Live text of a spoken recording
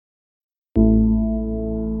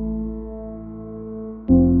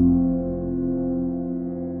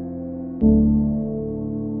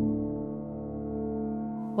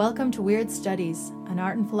Welcome to Weird Studies, an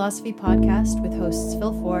art and philosophy podcast with hosts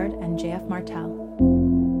Phil Ford and JF Martel.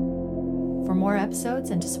 For more episodes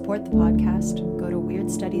and to support the podcast, go to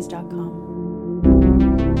weirdstudies.com.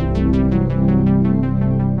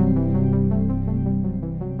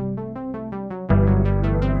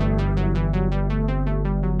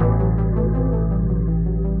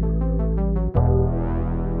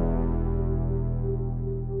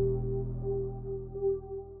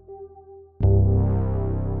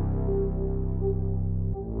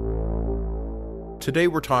 Today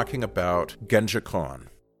we're talking about Genjikon,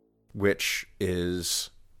 which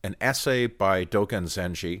is an essay by Dogen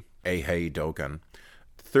Zenji, Eihei Dogen,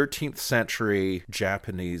 13th century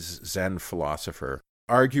Japanese Zen philosopher,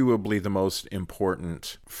 arguably the most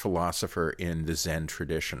important philosopher in the Zen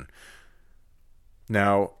tradition.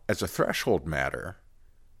 Now, as a threshold matter,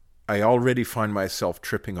 I already find myself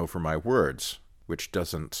tripping over my words, which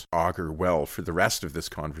doesn't augur well for the rest of this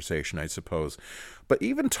conversation, I suppose. But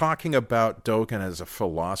even talking about Dogen as a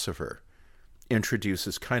philosopher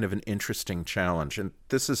introduces kind of an interesting challenge. And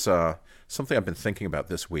this is something I've been thinking about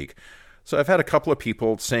this week. So I've had a couple of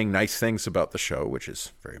people saying nice things about the show, which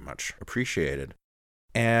is very much appreciated.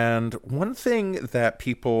 And one thing that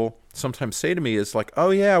people sometimes say to me is like, oh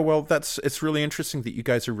yeah, well, it's really interesting that you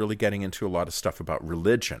guys are really getting into a lot of stuff about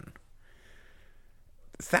religion.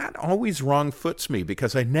 That always wrong-foots me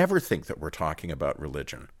because I never think that we're talking about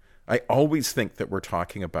religion. I always think that we're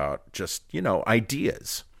talking about just,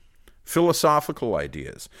 ideas, philosophical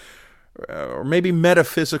ideas, or maybe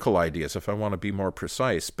metaphysical ideas if I want to be more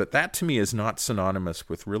precise. But that to me is not synonymous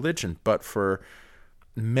with religion. But for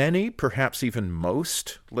many, perhaps even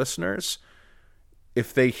most listeners,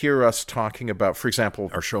 if they hear us talking about, for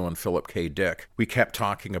example, our show on Philip K. Dick, we kept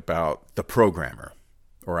talking about the programmer,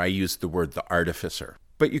 or I used the word the artificer.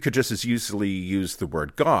 But you could just as easily use the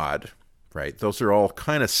word God, right? Those are all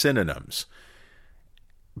kind of synonyms.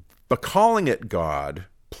 But calling it God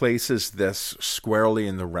places this squarely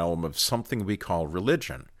in the realm of something we call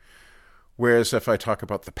religion. Whereas if I talk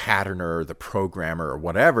about the patterner or the programmer or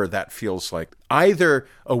whatever, that feels like either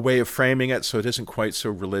a way of framing it so it isn't quite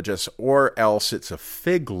so religious, or else it's a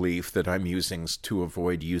fig leaf that I'm using to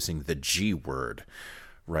avoid using the G word.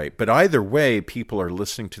 Right. But either way, people are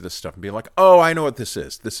listening to this stuff and being like, oh, I know what this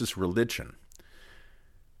is. This is religion.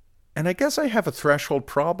 And I guess I have a threshold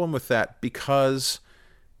problem with that because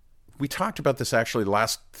we talked about this actually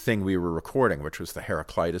last thing we were recording, which was the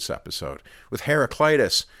Heraclitus episode. With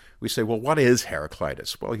Heraclitus, we say, well, what is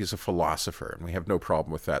Heraclitus? Well, he's a philosopher, and we have no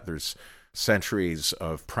problem with that. There's centuries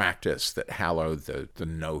of practice that hallow the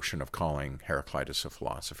notion of calling Heraclitus a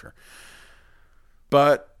philosopher.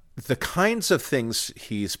 But the kinds of things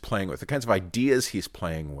he's playing with, the kinds of ideas he's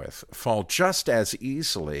playing with, fall just as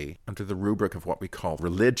easily under the rubric of what we call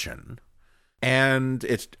religion. And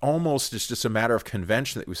it's just a matter of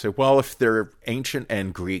convention that we say, well, if they're ancient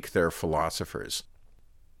and Greek, they're philosophers.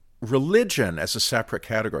 Religion as a separate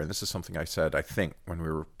category, and this is something I said, I think, when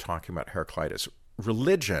we were talking about Heraclitus,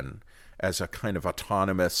 religion as a kind of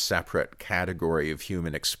autonomous, separate category of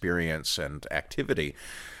human experience and activity.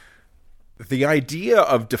 The idea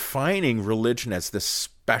of defining religion as this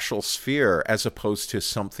special sphere as opposed to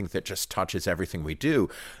something that just touches everything we do,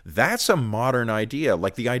 that's a modern idea.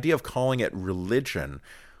 Like the idea of calling it religion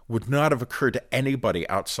would not have occurred to anybody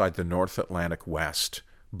outside the North Atlantic West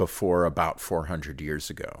before about 400 years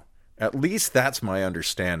ago. At least that's my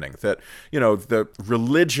understanding, that, the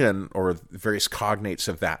religion or various cognates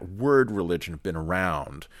of that word religion have been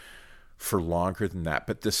around for longer than that.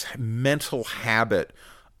 But this mental habit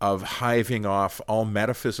of hiving off all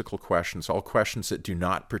metaphysical questions, all questions that do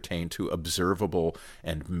not pertain to observable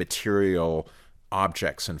and material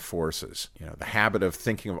objects and forces. The habit of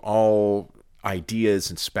thinking of all ideas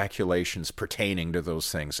and speculations pertaining to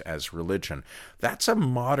those things as religion. That's a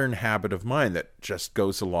modern habit of mine that just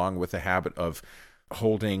goes along with the habit of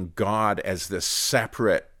holding God as this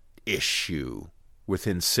separate issue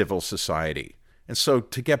within civil society. And so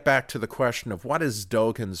to get back to the question of what is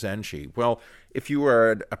Dogen Zenji? Well, if you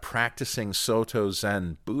are a practicing Soto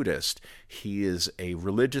Zen Buddhist, he is a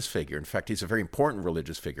religious figure. In fact, he's a very important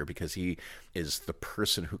religious figure because he is the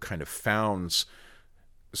person who kind of founds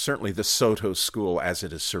certainly the Soto school as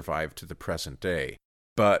it has survived to the present day.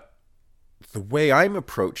 But the way I'm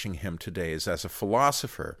approaching him today is as a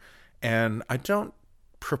philosopher, and I don't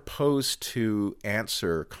propose to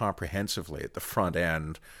answer comprehensively at the front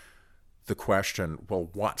end the question, well,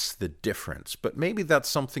 what's the difference? But maybe that's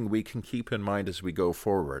something we can keep in mind as we go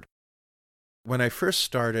forward. When I first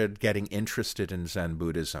started getting interested in Zen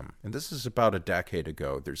Buddhism, and this is about a decade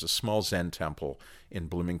ago, there's a small Zen temple in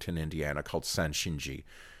Bloomington, Indiana called Sanshinji,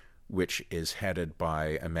 which is headed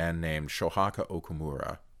by a man named Shohaka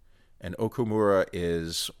Okumura. And Okumura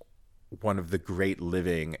is one of the great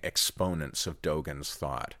living exponents of Dogen's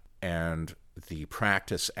thought. And the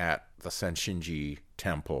practice at the Senshinji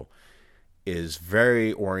Temple is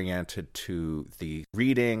very oriented to the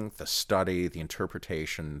reading, the study, the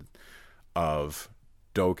interpretation of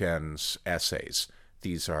Dogen's essays.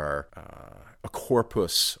 These are a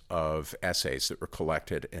corpus of essays that were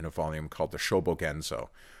collected in a volume called the Shobogenzo,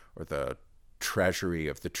 or the Treasury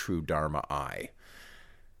of the True Dharma Eye.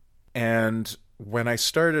 And when I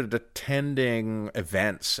started attending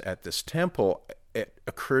events at this temple, it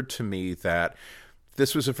occurred to me that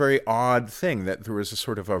this was a very odd thing, that there was a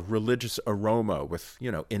sort of a religious aroma with,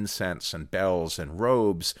 incense and bells and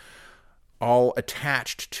robes all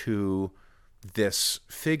attached to this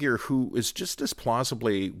figure who is just as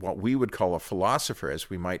plausibly what we would call a philosopher as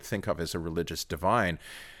we might think of as a religious divine.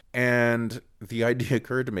 And the idea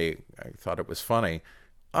occurred to me, I thought it was funny,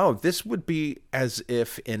 this would be as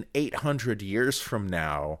if in 800 years from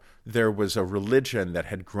now, there was a religion that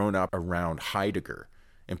had grown up around Heidegger,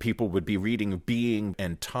 and people would be reading Being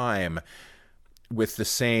and Time with the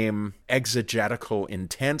same exegetical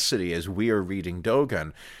intensity as we are reading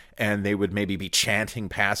Dogen, and they would maybe be chanting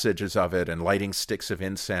passages of it and lighting sticks of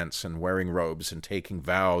incense and wearing robes and taking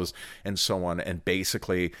vows and so on, and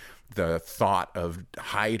basically the thought of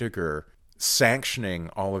Heidegger sanctioning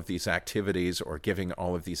all of these activities or giving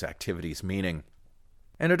all of these activities meaning.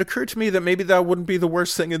 And it occurred to me that maybe that wouldn't be the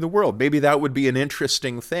worst thing in the world. Maybe that would be an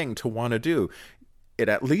interesting thing to want to do. It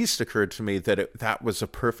at least occurred to me that that was a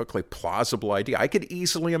perfectly plausible idea. I could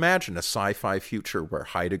easily imagine a sci-fi future where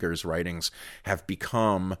Heidegger's writings have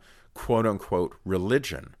become, quote-unquote,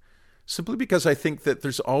 religion, simply because I think that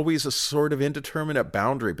there's always a sort of indeterminate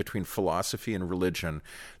boundary between philosophy and religion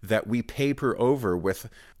that we paper over with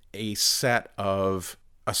a set of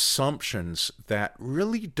assumptions that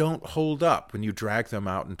really don't hold up when you drag them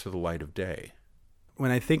out into the light of day.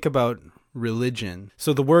 When I think about religion,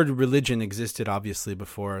 so the word religion existed obviously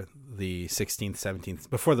before the 16th, 17th,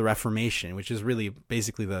 before the Reformation, which is really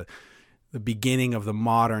basically the beginning of the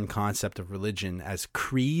modern concept of religion as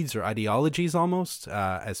creeds or ideologies, almost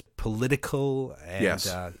as political and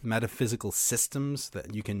metaphysical systems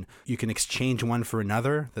that you can exchange one for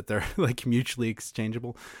another, that they're like mutually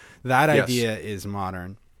exchangeable. That idea is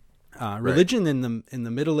modern. Religion in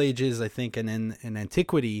the Middle Ages, I think, and in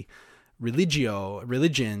antiquity,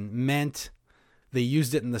 religion meant, they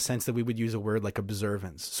used it in the sense that we would use a word like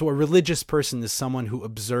observance. So a religious person is someone who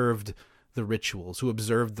observed the rituals, who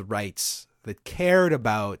observed the rites, that cared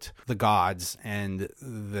about the gods and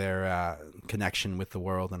their connection with the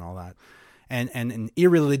world and all that. And an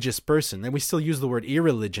irreligious person, and we still use the word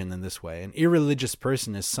irreligion in this way, an irreligious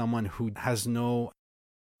person is someone who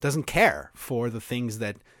doesn't care for the things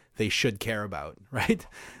that they should care about, right?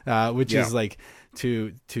 Which is like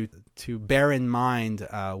to bear in mind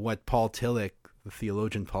what Paul Tillich, the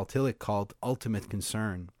theologian Paul Tillich, called ultimate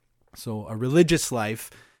concern. So a religious life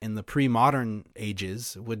in the pre-modern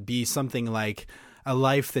ages would be something like a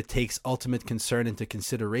life that takes ultimate concern into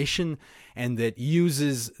consideration and that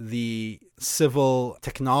uses the civil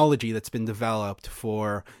technology that's been developed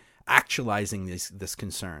for actualizing this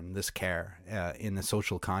concern, this care in a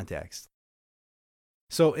social context.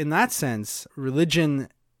 So in that sense, religion,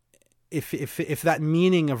 if that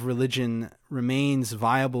meaning of religion remains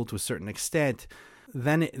viable to a certain extent,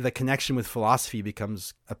 then the connection with philosophy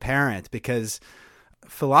becomes apparent, because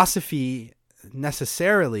philosophy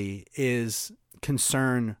necessarily is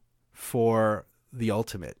concern for the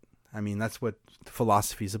ultimate. I mean, that's what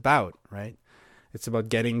philosophy is about, right? It's about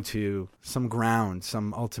getting to some ground,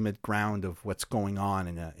 some ultimate ground of what's going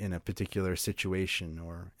on in a particular situation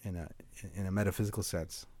or in a metaphysical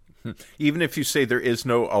sense. Even if you say there is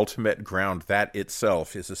no ultimate ground, that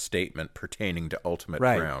itself is a statement pertaining to ultimate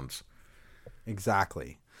grounds.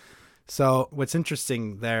 Exactly. So what's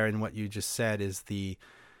interesting there in what you just said is the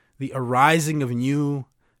arising of new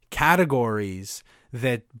categories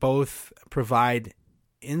that both provide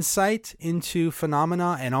insight into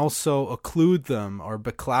phenomena and also occlude them or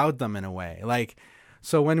becloud them in a way. Like,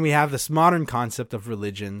 so when we have this modern concept of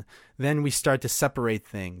religion, then we start to separate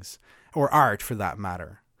things, or art for that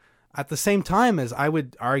matter. At the same time, as I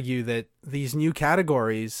would argue that these new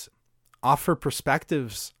categories offer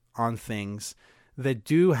perspectives on things that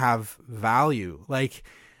do have value. Like,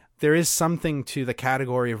 there is something to the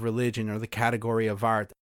category of religion or the category of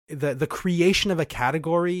art. The creation of a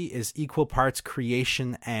category is equal parts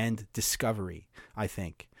creation and discovery, I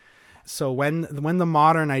think. So when the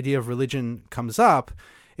modern idea of religion comes up,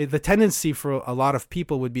 the tendency for a lot of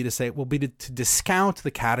people would be to say, to discount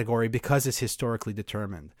the category because it's historically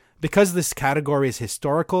determined, because this category is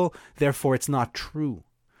historical, therefore it's not true.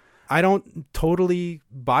 I don't totally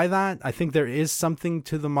buy that. I think there is something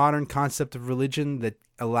to the modern concept of religion that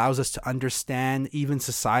allows us to understand even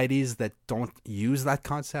societies that don't use that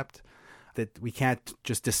concept, that we can't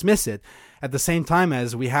just dismiss it. At the same time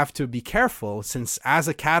as we have to be careful, since as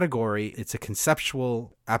a category, it's a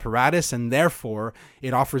conceptual apparatus and therefore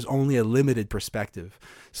it offers only a limited perspective.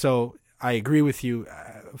 So I agree with you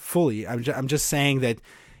fully. I'm just saying that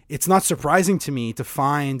it's not surprising to me to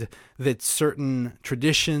find that certain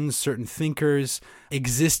traditions, certain thinkers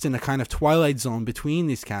exist in a kind of twilight zone between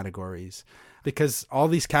these categories, because all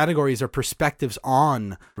these categories are perspectives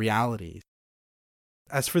on reality.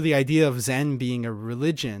 As for the idea of Zen being a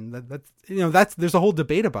religion, there's a whole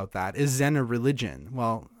debate about that. Is Zen a religion?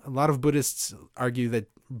 Well, a lot of Buddhists argue that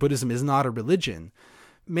Buddhism is not a religion,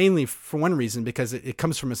 mainly for one reason, because it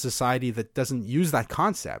comes from a society that doesn't use that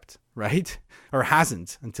concept, right? Or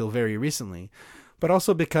hasn't until very recently. But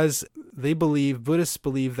also because Buddhists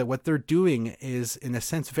believe that what they're doing is, in a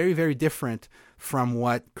sense, very, very different from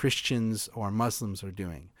what Christians or Muslims are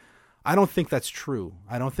doing. I don't think that's true.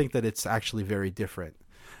 I don't think that it's actually very different.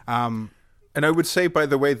 And I would say, by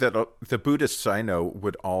the way, that the Buddhists I know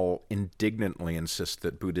would all indignantly insist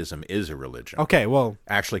that Buddhism is a religion. Okay, well...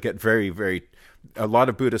 Actually get very, very... A lot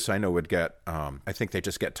of Buddhists I know would get... I think they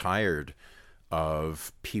just get tired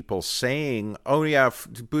of people saying, oh yeah,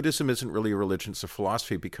 Buddhism isn't really a religion, it's a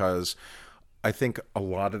philosophy, because I think a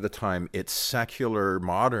lot of the time it's secular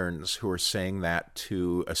moderns who are saying that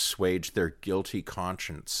to assuage their guilty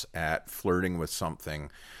conscience at flirting with something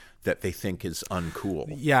that they think is uncool.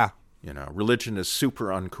 Yeah. Religion is super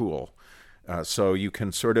uncool. So you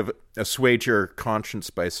can sort of assuage your conscience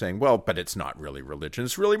by saying, well, but it's not really religion.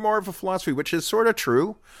 It's really more of a philosophy, which is sort of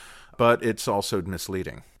true, but it's also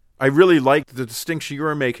misleading. I really like the distinction you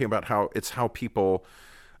were making about how people,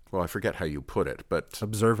 well, I forget how you put it, but...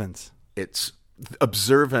 Observance. It's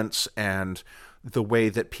observance and the way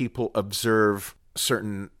that people observe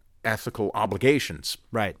certain ethical obligations,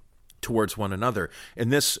 right, towards one another.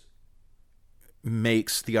 And this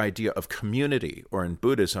makes the idea of community, or in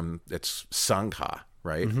Buddhism, it's Sangha,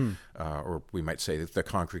 right? Mm-hmm. Or we might say the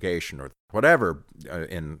congregation or whatever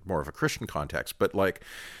in more of a Christian context. But like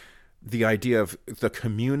the idea of the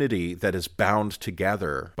community that is bound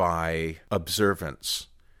together by observance,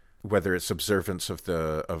 whether it's observance of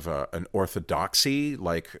an orthodoxy,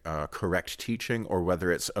 like correct teaching, or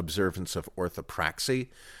whether it's observance of orthopraxy,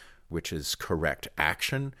 which is correct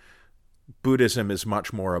action. Buddhism is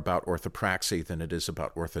much more about orthopraxy than it is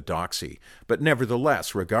about orthodoxy. But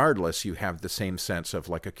nevertheless, regardless, you have the same sense of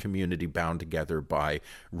like a community bound together by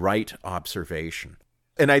right observation.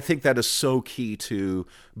 And I think that is so key to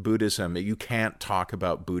Buddhism. You can't talk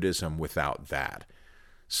about Buddhism without that.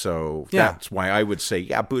 So that's why I would say,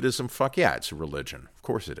 yeah, Buddhism, fuck yeah, it's a religion. Of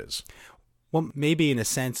course it is. Well, maybe in a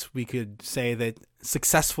sense we could say that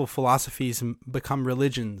successful philosophies become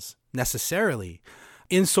religions necessarily,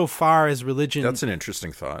 insofar as religion... That's an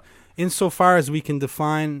interesting thought. Insofar as we can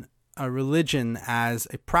define a religion as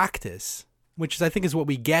a practice, which I think is what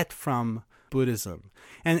we get from Buddhism.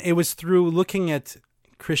 And it was through looking at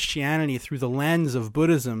Christianity through the lens of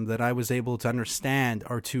Buddhism that I was able to understand,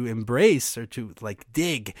 or to embrace, or to like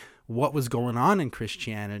dig what was going on in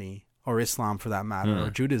Christianity, or Islam for that matter,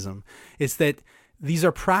 or Judaism. It's that these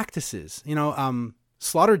are practices.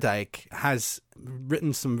 Sloterdijk has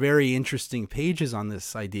written some very interesting pages on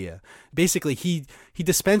this idea. Basically, he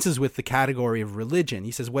dispenses with the category of religion.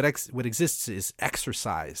 He says what exists is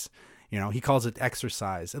exercise. He calls it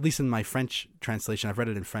exercise, at least in my French translation. I've read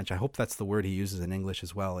it in French. I hope that's the word he uses in English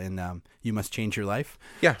as well, in You Must Change Your Life.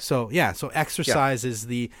 Yeah. So exercise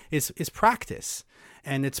is practice,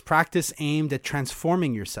 and it's practice aimed at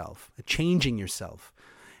transforming yourself, at changing yourself.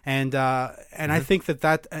 And I think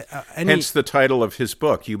that hence the title of his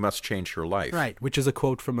book, You Must Change Your Life. Right, which is a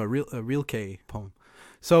quote from a Rilke poem.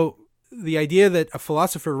 So the idea that a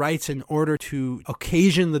philosopher writes in order to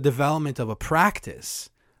occasion the development of a practice...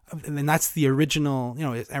 And that's the original,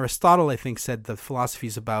 Aristotle, I think, said that philosophy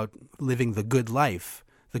is about living the good life.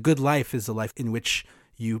 The good life is a life in which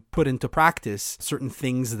you put into practice certain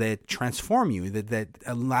things that transform you, that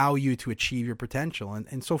allow you to achieve your potential.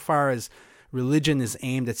 And so far as religion is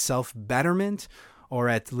aimed at self-betterment or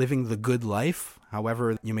at living the good life,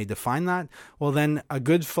 however you may define that, well, then a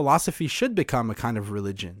good philosophy should become a kind of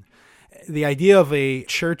religion. The idea of a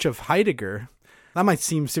church of Heidegger... That might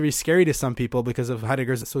seem very scary to some people because of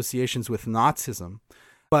Heidegger's associations with Nazism.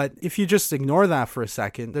 But if you just ignore that for a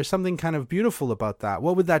second, there's something kind of beautiful about that.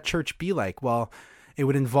 What would that church be like? Well, It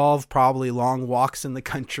would involve probably long walks in the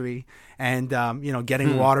country and,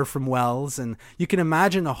 getting water from wells. And you can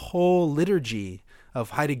imagine a whole liturgy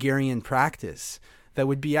of Heideggerian practice that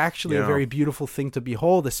would be actually a very beautiful thing to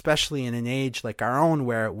behold, especially in an age like our own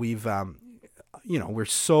where we've, we're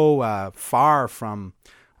so far from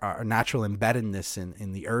our natural embeddedness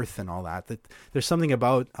in the earth and all that there's something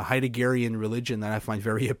about a Heideggerian religion that I find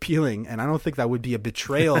very appealing. And I don't think that would be a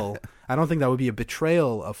betrayal. I don't think that would be a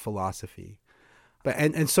betrayal of philosophy. But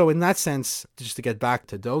and so in that sense, just to get back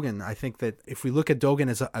to Dogen, I think that if we look at Dogen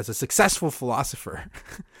as a successful philosopher,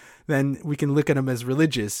 then we can look at him as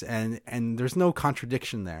religious, and there's no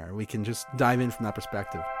contradiction there. We can just dive in from that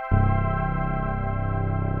perspective.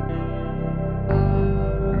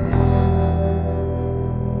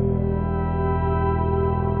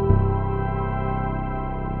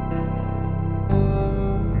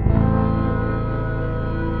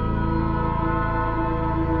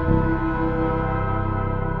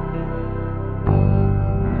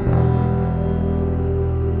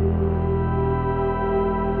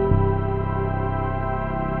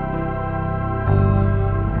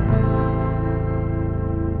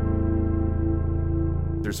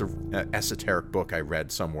 There's an esoteric book I read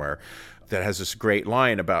somewhere that has this great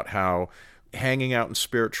line about how hanging out in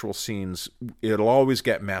spiritual scenes, it'll always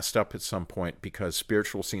get messed up at some point because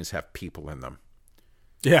spiritual scenes have people in them.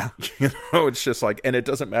 Yeah. It's just like, and it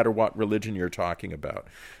doesn't matter what religion you're talking about.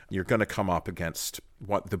 You're going to come up against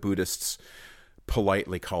what the Buddhists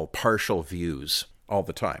politely call partial views all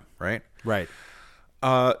the time, right? Right.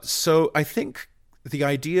 So I think the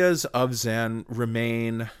ideas of Zen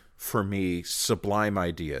remain, for me, sublime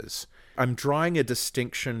ideas. I'm drawing a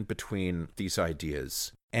distinction between these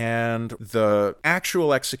ideas and the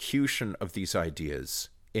actual execution of these ideas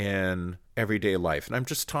in everyday life. And I'm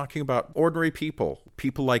just talking about ordinary people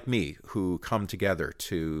like me who come together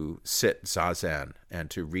to sit zazen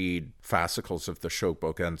and to read fascicles of the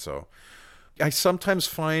Shobogenzo. I sometimes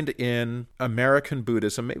find in American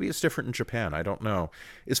Buddhism, maybe it's different in Japan, I don't know,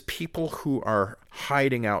 is people who are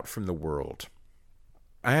hiding out from the world.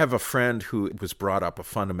 I have a friend who was brought up a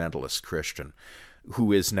fundamentalist Christian,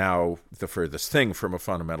 who is now the furthest thing from a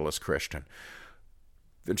fundamentalist Christian.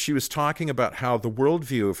 And she was talking about how the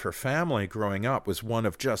worldview of her family growing up was one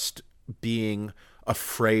of just being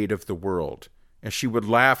afraid of the world. And she would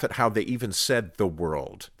laugh at how they even said the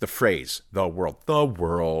world, the phrase, the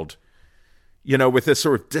world, with this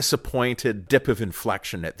sort of disappointed dip of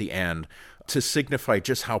inflection at the end to signify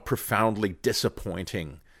just how profoundly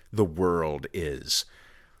disappointing the world is.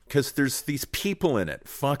 Because there's these people in it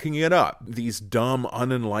fucking it up. These dumb,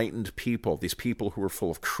 unenlightened people. These people who are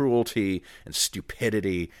full of cruelty and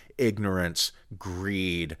stupidity, ignorance,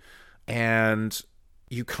 greed. And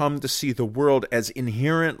you come to see the world as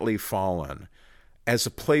inherently fallen, as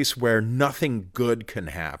a place where nothing good can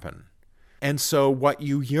happen. And so what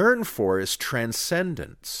you yearn for is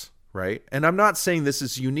transcendence, right? And I'm not saying this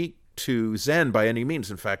is unique to Zen by any means.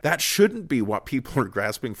 In fact, that shouldn't be what people are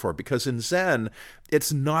grasping for, because in Zen,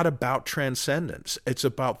 it's not about transcendence. It's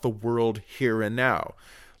about the world here and now.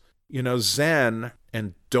 Zen,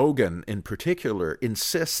 and Dogen in particular,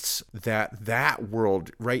 insists that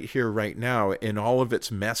world right here, right now, in all of its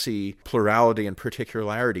messy plurality and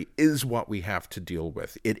particularity, is what we have to deal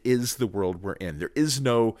with. It is the world we're in. There is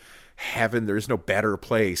no heaven. There is no better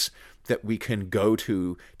place that we can go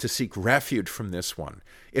to seek refuge from this one.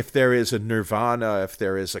 If there is a nirvana, if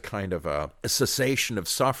there is a kind of a cessation of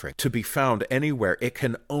suffering to be found anywhere, it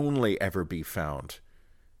can only ever be found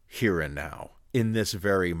here and now, in this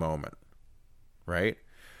very moment, right?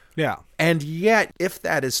 Yeah. And yet, if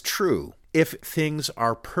that is true, if things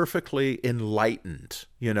are perfectly enlightened,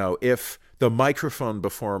 if the microphone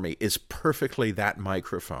before me is perfectly that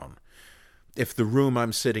microphone, if the room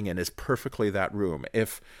I'm sitting in is perfectly that room,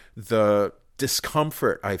 if the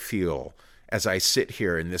discomfort I feel as I sit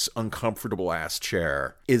here in this uncomfortable ass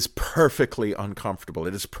chair is perfectly uncomfortable,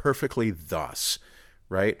 it is perfectly thus,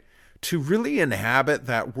 right? To really inhabit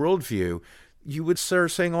that worldview, you would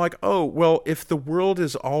start saying like, oh, well, if the world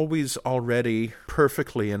is always already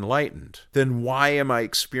perfectly enlightened, then why am I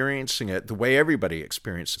experiencing it the way everybody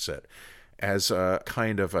experiences it? As a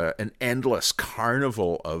kind of an endless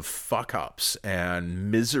carnival of fuck-ups and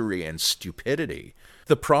misery and stupidity.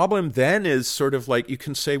 The problem then is sort of like you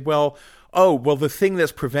can say, well, the thing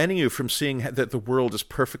that's preventing you from seeing that the world is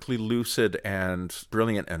perfectly lucid and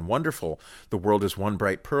brilliant and wonderful, the world is one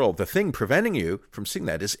bright pearl, the thing preventing you from seeing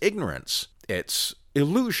that is ignorance. It's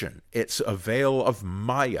illusion. It's a veil of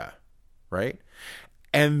Maya, right?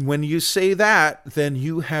 And when you say that, then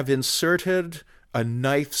you have inserted a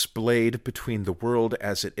knife's blade between the world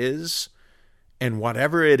as it is and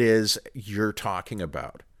whatever it is you're talking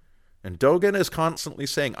about. And Dogen is constantly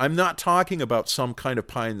saying, I'm not talking about some kind of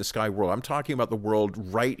pie-in-the-sky world. I'm talking about the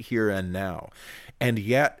world right here and now. And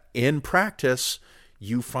yet, in practice,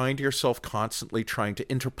 you find yourself constantly trying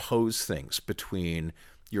to interpose things between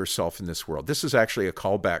yourself and this world. This is actually a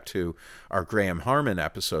callback to our Graham Harmon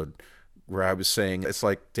episode, where I was saying, it's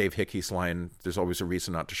like Dave Hickey's line, there's always a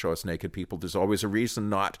reason not to show us naked people. There's always a reason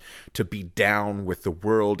not to be down with the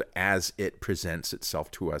world as it presents itself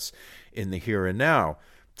to us in the here and now.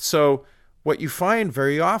 So what you find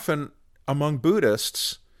very often among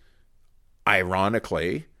Buddhists,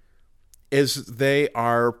 ironically, is they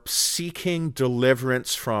are seeking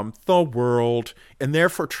deliverance from the world and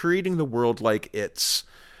therefore treating the world like it's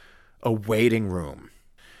a waiting room.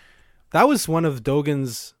 That was one of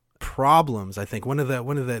Dogen's problems, I think. One of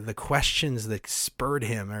the questions that spurred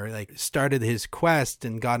him, or like started his quest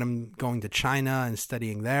and got him going to China and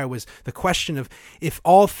studying there, was the question of, if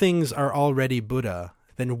all things are already Buddha,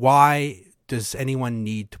 then why does anyone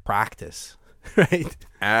need to practice? Right?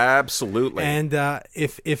 Absolutely. And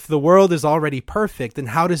if the world is already perfect, then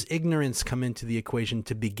how does ignorance come into the equation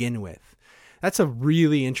to begin with? That's a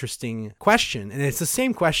really interesting question. And it's the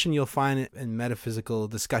same question you'll find in metaphysical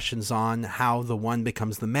discussions on how the one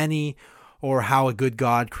becomes the many, or how a good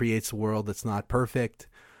God creates a world that's not perfect.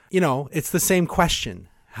 You know, it's the same question.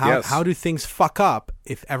 How do things fuck up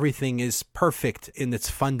if everything is perfect in its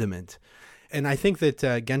fundament? And I think that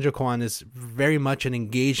Genjo Koan is very much an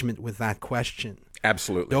engagement with that question.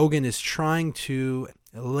 Absolutely. Dogen is trying to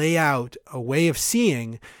lay out a way of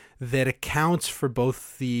seeing that accounts for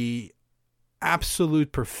both the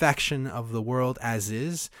absolute perfection of the world as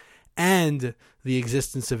is and the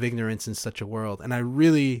existence of ignorance in such a world. And I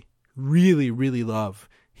really, really, really love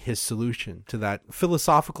his solution to that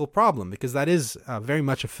philosophical problem, because that is very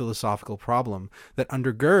much a philosophical problem that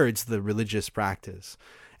undergirds the religious practice.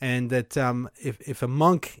 And that if a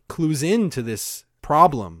monk clues into this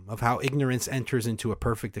problem of how ignorance enters into a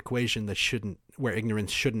perfect equation where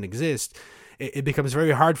ignorance shouldn't exist, it becomes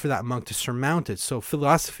very hard for that monk to surmount it. So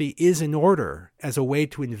philosophy is in order as a way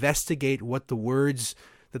to investigate what the words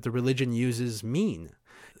that the religion uses mean.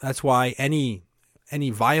 That's why any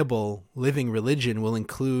viable living religion will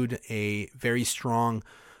include a very strong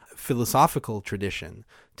philosophical tradition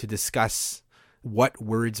to discuss what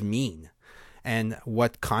words mean and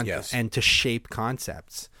and to shape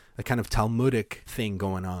concepts. A kind of Talmudic thing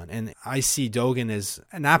going on. And I see Dogen as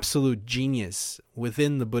an absolute genius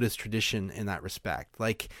within the Buddhist tradition in that respect.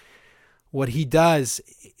 Like, what he does,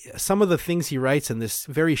 some of the things he writes in this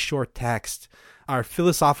very short text are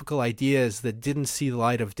philosophical ideas that didn't see the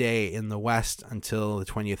light of day in the West until the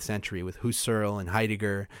 20th century, with Husserl and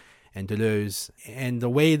Heidegger and Deleuze. And the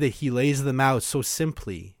way that he lays them out so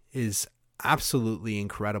simply is absolutely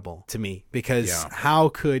incredible to me, because how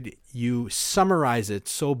could you summarize it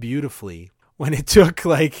so beautifully when it took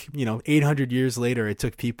 800 years later, it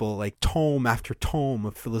took people like tome after tome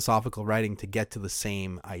of philosophical writing to get to the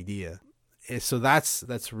same idea. So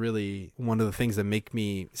that's really one of the things that make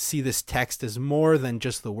me see this text as more than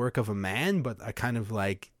just the work of a man, but a kind of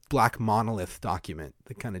like black monolith document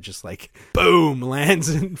that kind of just like boom lands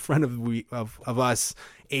in front of us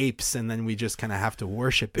apes, and then we just kind of have to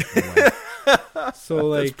worship it in a way. So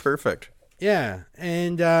like, that's perfect. Yeah.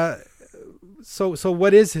 And so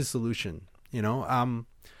what is his solution? You know,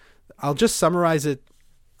 I'll just summarize it.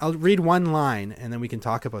 I'll read one line and then we can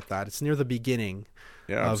talk about that. It's near the beginning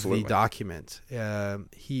of the document.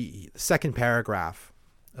 The second paragraph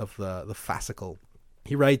of the fascicle.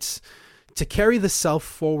 He writes, "To carry the self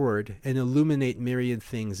forward and illuminate myriad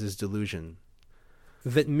things is delusion.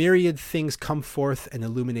 That myriad things come forth and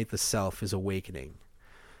illuminate the self is awakening."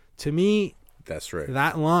 To me, that's right.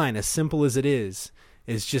 That line, as simple as it is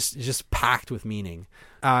just packed with meaning.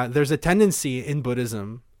 There's a tendency in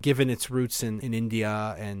Buddhism, given its roots in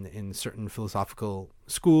India and in certain philosophical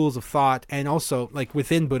schools of thought, and also like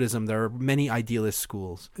within Buddhism, there are many idealist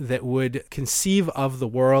schools that would conceive of the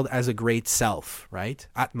world as a great self, right?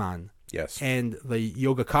 Atman. Yes. And the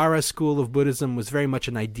Yogacara school of Buddhism was very much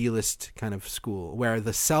an idealist kind of school, where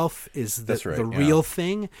the self is the real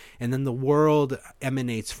thing, and then the world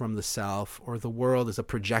emanates from the self, or the world is a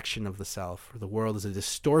projection of the self, or the world is a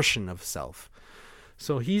distortion of self.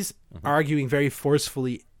 So he's arguing very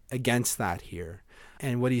forcefully against that here.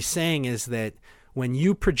 And what he's saying is that when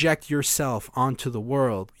you project yourself onto the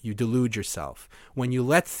world, you delude yourself. When you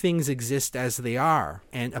let things exist as they are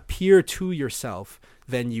and appear to yourself,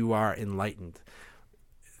 then you are enlightened.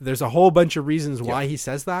 there's a whole bunch of reasons why he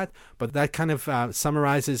says that, but that kind of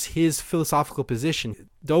summarizes his philosophical position.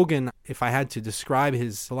 Dogen, if I had to describe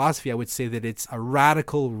his philosophy, I would say that it's a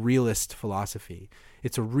radical realist philosophy.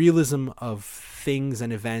 It's a realism of things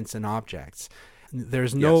and events and objects. There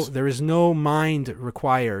is no mind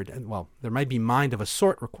required. Well, there might be mind of a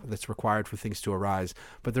sort that's required for things to arise,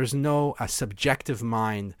 but there's no subjective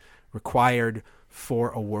mind required for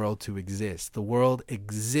a world to exist. The world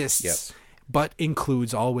exists, but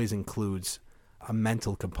always includes a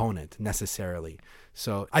mental component necessarily.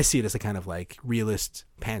 So I see it as a kind of like realist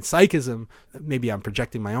panpsychism. Maybe I'm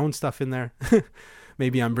projecting my own stuff in there.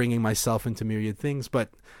 Maybe I'm bringing myself into myriad things, but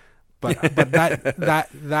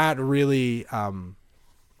that really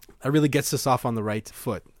gets us off on the right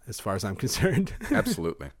foot as far as I'm concerned.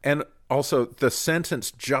 Absolutely. And also the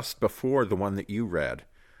sentence just before the one that you read,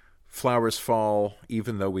 flowers fall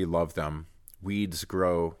even though we love them, weeds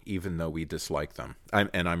grow even though we dislike them.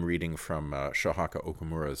 I'm reading from Shohaka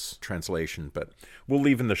Okumura's translation, but we'll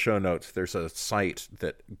leave in the show notes. There's a site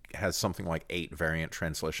that has something like 8 variant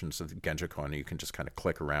translations of the Genjikon. You can just kind of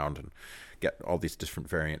click around and get all these different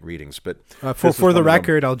variant readings. But for the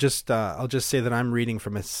record, I'll just say that I'm reading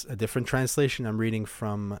from a different translation. I'm reading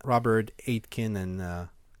from Robert Aitken and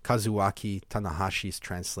Kazuaki Tanahashi's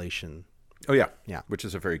translation. Oh, yeah. Which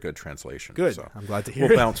is a very good translation. Good. So I'm glad to hear it.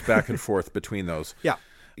 We'll bounce back and forth between those. Yeah.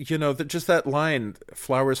 You know, just that line,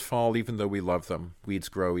 flowers fall even though we love them, weeds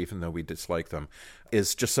grow even though we dislike them,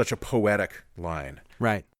 is just such a poetic line.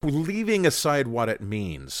 Right. Leaving aside what it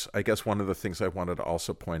means, I guess one of the things I wanted to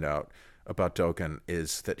also point out about Dogen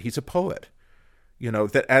is that he's a poet. You know,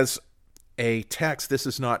 that as a text, this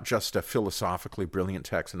is not just a philosophically brilliant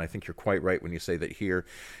text, and I think you're quite right when you say that here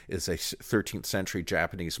is a 13th century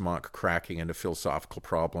Japanese monk cracking into philosophical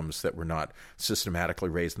problems that were not systematically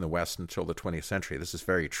raised in the West until the 20th century. This is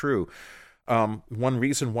very true. One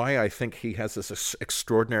reason why I think he has this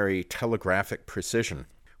extraordinary telegraphic precision,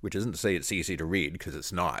 which isn't to say it's easy to read, because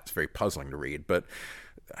it's not. It's very puzzling to read, but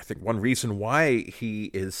I think one reason why he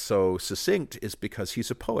is so succinct is because he's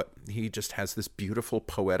a poet. He just has this beautiful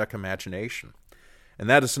poetic imagination. And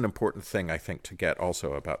that is an important thing, I think, to get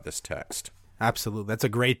also about this text. Absolutely. That's a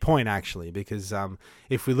great point, actually, because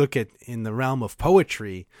if we look at in the realm of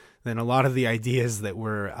poetry, then a lot of the ideas that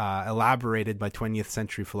were elaborated by 20th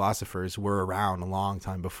century philosophers were around a long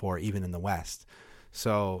time before, even in the West.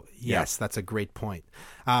 So, yes, that's a great point.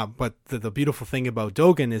 But the beautiful thing about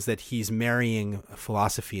Dogen is that he's marrying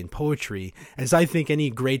philosophy and poetry, as I think any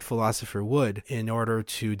great philosopher would, in order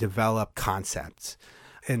to develop concepts.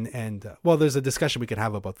 And there's a discussion we could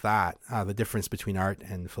have about that, the difference between art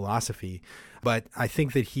and philosophy. But I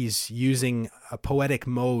think that he's using a poetic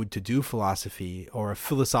mode to do philosophy, or a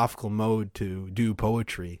philosophical mode to do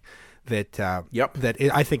poetry, that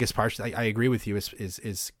I think is partially, I agree with you,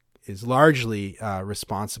 is largely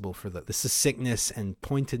responsible for the succinctness and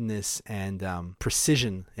pointedness and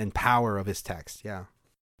precision and power of his text. Yeah.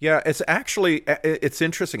 Yeah, it's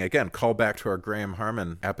interesting. Again, call back to our Graham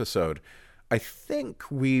Harman episode. I think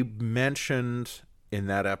we mentioned in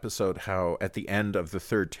that episode how at the end of the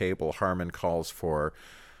third table, Harman calls for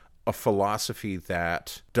a philosophy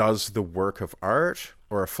that does the work of art,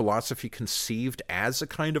 or a philosophy conceived as a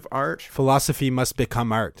kind of art. Philosophy must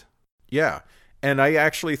become art. Yeah. And I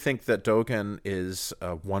actually think that Dogen is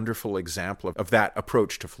a wonderful example of that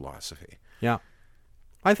approach to philosophy. Yeah.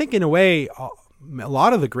 I think in a way, a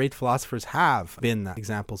lot of the great philosophers have been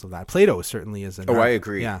examples of that. Plato certainly is. I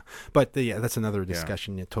agree. Yeah. But that's another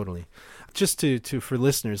discussion. Yeah, totally. Just to for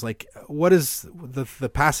listeners, like, what is the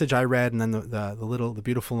passage I read and then the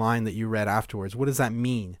beautiful line that you read afterwards? What does that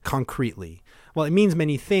mean concretely? Well, it means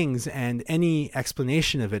many things, and any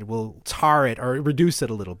explanation of it will tar it or reduce it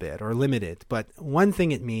a little bit or limit it. But one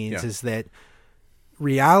thing it means is that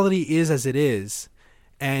reality is as it is,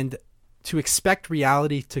 and to expect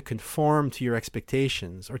reality to conform to your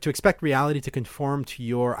expectations, or to expect reality to conform to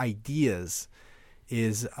your ideas,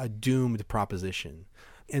 is a doomed proposition.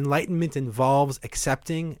 Enlightenment involves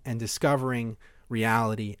accepting and discovering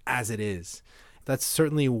reality as it is. That's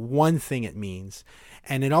certainly one thing it means.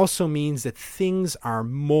 And it also means that things are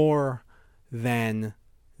more than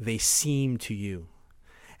they seem to you.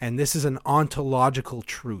 And this is an ontological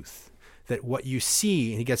truth, that what you see,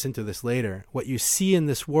 and he gets into this later, what you see in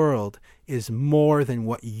this world is more than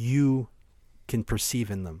what you can perceive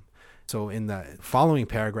in them. So in the following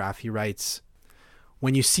paragraph, he writes,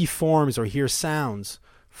 when you see forms or hear sounds,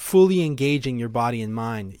 fully engaging your body and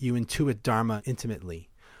mind, you intuit Dharma intimately.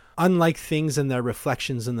 Unlike things and their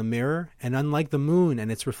reflections in the mirror, and unlike the moon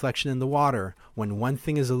and its reflection in the water, when one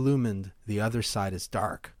thing is illumined, the other side is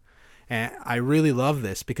dark. And I really love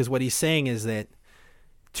this, because what he's saying is that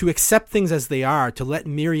to accept things as they are, to let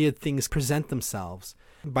myriad things present themselves.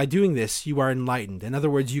 By doing this, you are enlightened. In other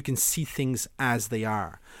words, you can see things as they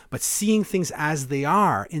are. But seeing things as they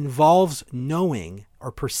are involves knowing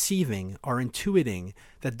or perceiving or intuiting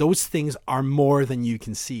that those things are more than you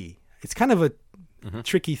can see. It's kind of a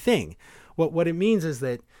tricky thing. What it means is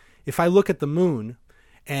that if I look at the moon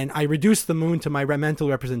and I reduce the moon to my mental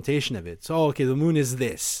representation of it, so, okay, the moon is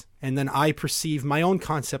this. And then I perceive my own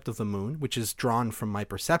concept of the moon, which is drawn from my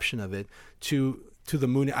perception of it, to the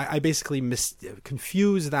moon. I basically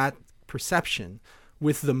confuse that perception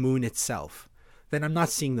with the moon itself. Then I'm not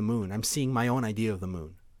seeing the moon. I'm seeing my own idea of the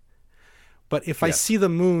moon. But if I see the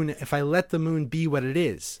moon, if I let the moon be what it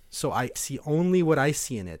is, so I see only what I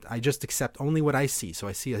see in it, I just accept only what I see. So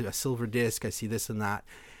I see a silver disc, I see this and that.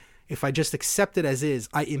 If I just accept it as is,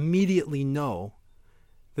 I immediately know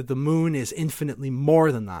that the moon is infinitely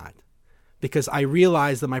more than that, because I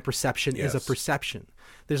realize that my perception is a perception.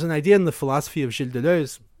 There's an idea in the philosophy of Gilles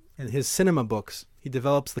Deleuze, in his cinema books. He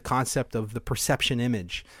develops the concept of the perception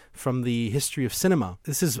image from the history of cinema.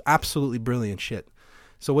 This is absolutely brilliant shit.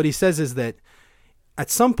 So what he says is that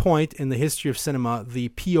at some point in the history of cinema, the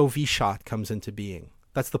POV shot comes into being.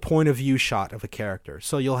 That's the point of view shot of a character.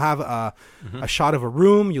 So you'll have a shot of a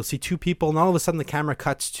room, you'll see two people, and all of a sudden the camera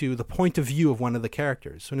cuts to the point of view of one of the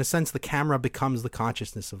characters. So in a sense, the camera becomes the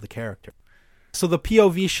consciousness of the character. So the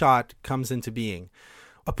POV shot comes into being.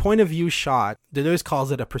 A point of view shot, Deleuze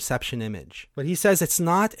calls it a perception image. But he says it's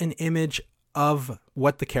not an image of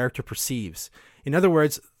what the character perceives. In other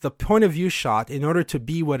words, the point of view shot, in order to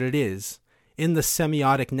be what it is in the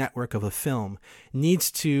semiotic network of a film,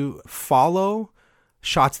 needs to follow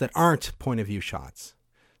shots that aren't point of view shots.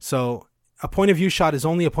 So a point of view shot is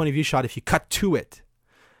only a point of view shot if you cut to it.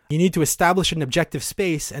 You need to establish an objective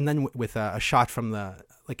space, and then with a shot from a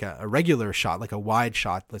regular shot, like a wide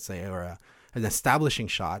shot, let's say, or an establishing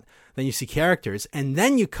shot, then you see characters, and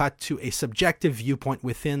then you cut to a subjective viewpoint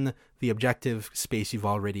within the objective space you've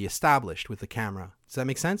already established with the camera. Does that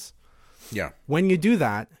make sense? Yeah. When you do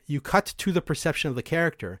that, you cut to the perception of the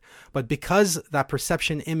character, but because that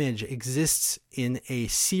perception image exists in a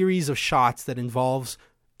series of shots that involves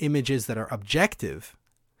images that are objective,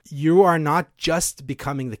 you are not just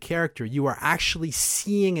becoming the character, you are actually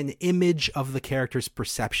seeing an image of the character's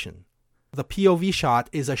perception. The POV shot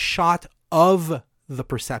is a shot of the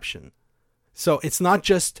perception. So it's not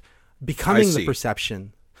just becoming the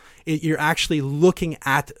perception. You're actually looking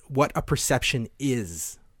at what a perception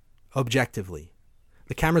is objectively.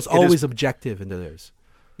 The camera's always objective into theirs.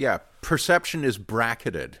 Yeah, perception is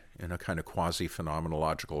bracketed in a kind of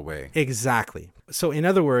quasi-phenomenological way. Exactly. So in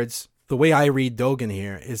other words, the way I read Dogen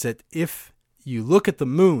here is that if you look at the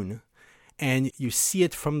moon and you see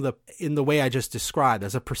it in the way I just described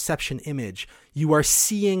as a perception image, you are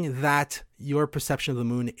seeing that your perception of the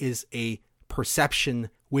moon is a perception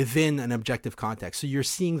within an objective context. So you're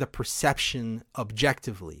seeing the perception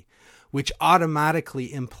objectively, which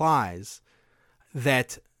automatically implies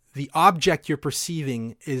that the object you're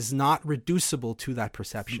perceiving is not reducible to that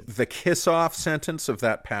perception. The kiss-off sentence of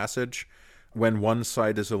that passage, when one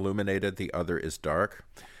side is illuminated, the other is dark,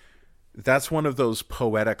 that's one of those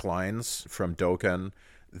poetic lines from Dogen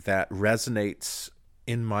that resonates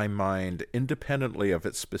in my mind independently of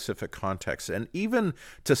its specific context, and even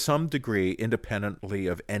to some degree independently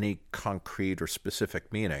of any concrete or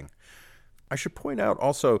specific meaning. I should point out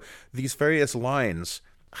also these various lines.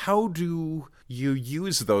 How do you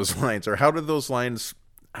use those lines, or how do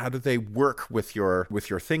they work with your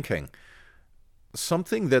thinking?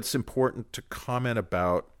 Something that's important to comment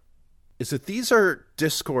about is that these are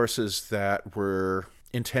discourses that were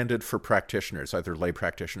intended for practitioners, either lay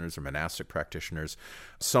practitioners or monastic practitioners.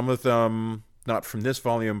 Some of them, not from this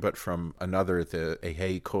volume, but from another, the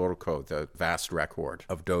Eihei Koroko, the vast record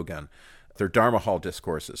of Dogen. They're Dharma Hall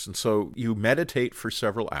discourses. And so you meditate for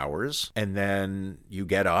several hours, and then you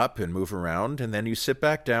get up and move around, and then you sit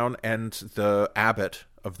back down, and the abbot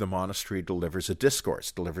of the monastery delivers a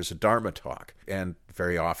discourse, delivers a Dharma talk, and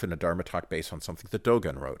very often a Dharma talk based on something that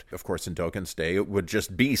Dogen wrote. Of course, in Dogen's day, it would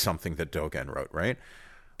just be something that Dogen wrote, right?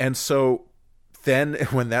 And so then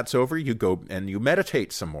when that's over, you go and you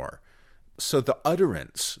meditate some more. So the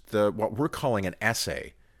utterance, what we're calling an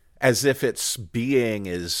essay, as if its being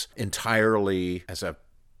is entirely as a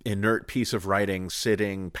inert piece of writing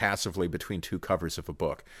sitting passively between two covers of a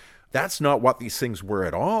book. That's not what these things were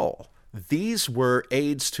at all. These were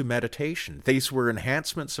aids to meditation. These were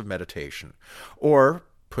enhancements of meditation. Or,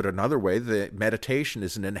 put another way, the meditation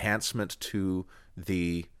is an enhancement to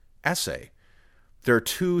the essay. There are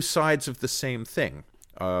two sides of the same thing,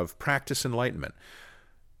 of practice enlightenment,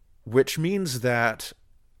 which means that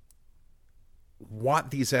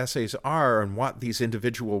what these essays are and what these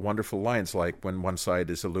individual wonderful lines, like when one side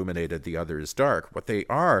is illuminated, the other is dark, what they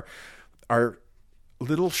are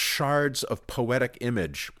little shards of poetic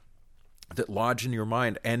image that lodge in your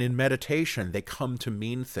mind. And in meditation, they come to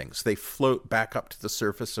mean things. They float back up to the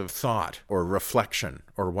surface of thought or reflection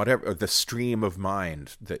or whatever, or the stream of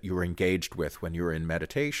mind that you were engaged with when you were in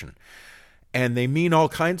meditation. And they mean all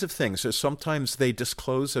kinds of things. So sometimes they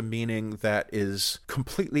disclose a meaning that is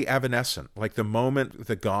completely evanescent. Like the moment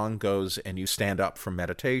the gong goes and you stand up from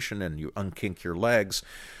meditation and you unkink your legs,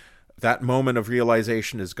 that moment of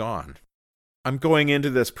realization is gone. I'm going into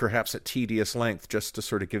this perhaps at tedious length just to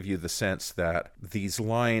sort of give you the sense that these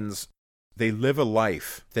lines, they live a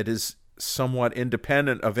life that is somewhat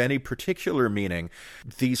independent of any particular meaning.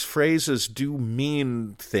 These phrases do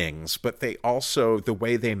mean things, but they also, the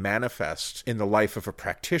way they manifest in the life of a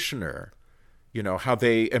practitioner, you know, how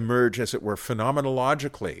they emerge, as it were,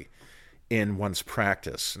 phenomenologically in one's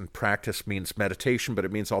practice. And practice means meditation, but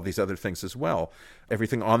it means all these other things as well.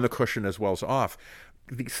 Everything on the cushion as well as off.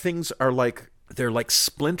 These things are they're like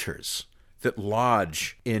splinters that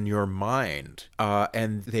lodge in your mind,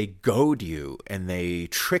 and they goad you and they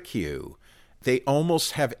trick you. They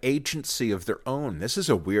almost have agency of their own. This is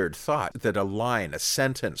a weird thought, that a line, a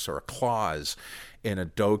sentence, or a clause in a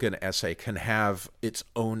Dogen essay can have its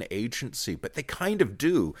own agency, but they kind of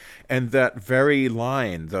do. And that very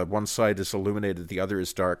line, the one side is illuminated, the other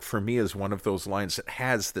is dark, for me is one of those lines that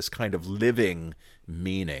has this kind of living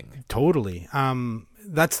meaning. Totally.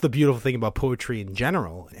 That's the beautiful thing about poetry in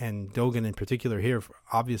general, and Dogen in particular here,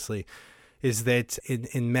 obviously, is that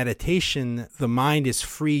in meditation, the mind is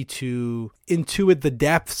free to intuit the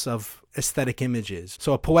depths of aesthetic images.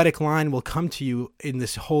 So a poetic line will come to you in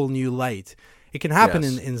this whole new light. It can happen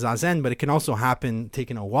in Zazen, but it can also happen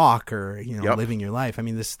taking a walk or, living your life. I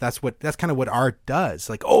mean, that's kind of what art does.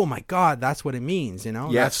 Like, oh my God, that's what it means,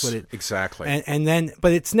 Yes, that's what it, exactly. And then,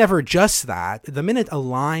 but it's never just that. The minute a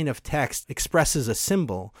line of text expresses a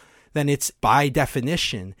symbol, then it's by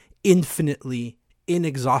definition infinitely,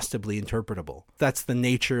 inexhaustibly interpretable. That's the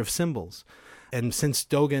nature of symbols. And since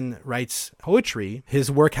Dogen writes poetry, his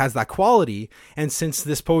work has that quality. And since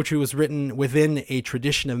this poetry was written within a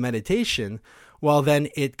tradition of meditation, well, then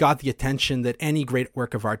it got the attention that any great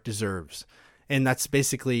work of art deserves. And that's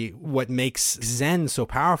basically what makes Zen so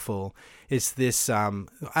powerful, is this, one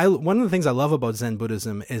of the things I love about Zen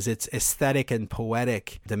Buddhism is its aesthetic and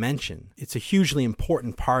poetic dimension. It's a hugely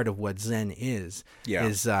important part of what Zen is. Yeah.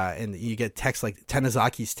 And you get texts like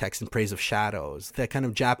Tanazaki's text in Praise of Shadows, that kind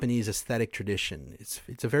of Japanese aesthetic tradition.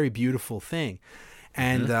 It's a very beautiful thing.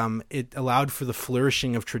 And it allowed for the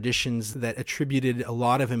flourishing of traditions that attributed a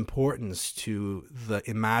lot of importance to the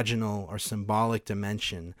imaginal or symbolic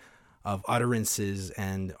dimension of utterances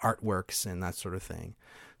and artworks and that sort of thing.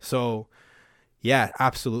 So, yeah,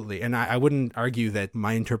 absolutely. And I wouldn't argue that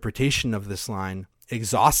my interpretation of this line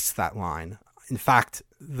exhausts that line. In fact,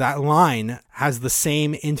 that line has the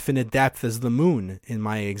same infinite depth as the moon in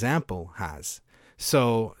my example has.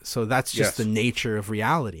 So that's just the nature of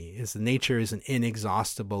reality. Nature is an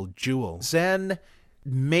inexhaustible jewel. Zen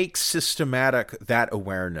makes systematic that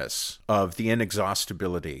awareness of the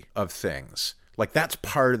inexhaustibility of things. Like, that's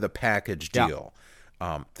part of the package deal.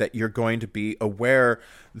 That you're going to be aware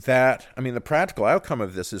that, I mean, the practical outcome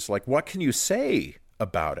of this is like, what can you say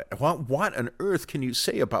about it? What on earth can you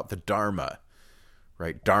say about the Dharma?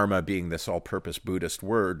 Right? Dharma being this all-purpose Buddhist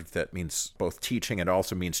word that means both teaching and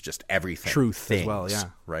also means just everything. Truth things, as well, yeah.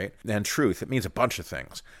 Right? And truth, it means a bunch of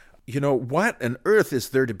things. What on earth is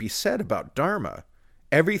there to be said about Dharma?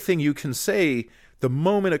 Everything you can say, the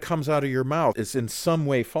moment it comes out of your mouth, is in some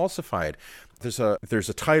way falsified. There's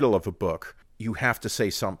a title of a book, You Have to Say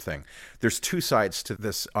Something. There's two sides to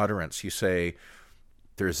this utterance. You say,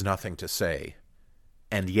 there's nothing to say,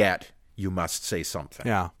 and yet you must say something.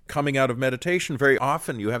 Yeah. Coming out of meditation, very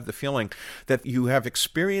often you have the feeling that you have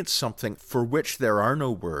experienced something for which there are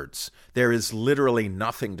no words. There is literally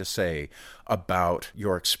nothing to say about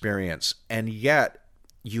your experience, and yet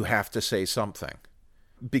you have to say something.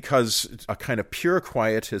 Because a kind of pure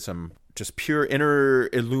quietism, just pure inner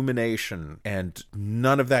illumination, and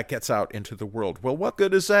none of that gets out into the world. Well, what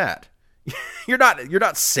good is that? You're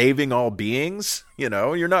not saving all beings,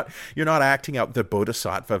 You're not acting out the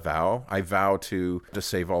bodhisattva vow. I vow to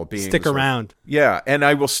save all beings. Stick around. Yeah, and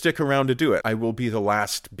I will stick around to do it. I will be the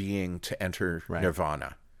last being to enter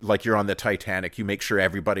nirvana. Like you're on the Titanic, you make sure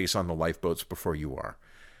everybody's on the lifeboats before you are.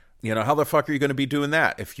 How the fuck are you going to be doing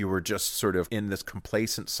that if you were just sort of in this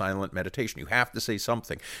complacent, silent meditation? You have to say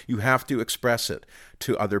something. You have to express it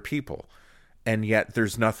to other people. And yet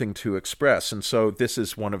there's nothing to express. And so this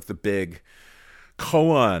is one of the big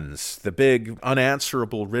koans, the big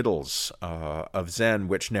unanswerable riddles of Zen,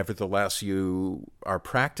 which nevertheless you are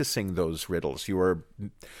practicing those riddles. You are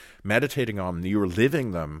meditating on them. You are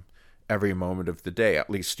living them every moment of the day.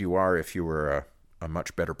 At least you are if you were a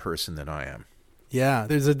much better person than I am. Yeah,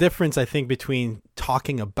 there's a difference, I think, between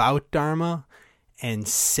talking about Dharma and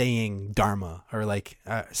saying Dharma, or like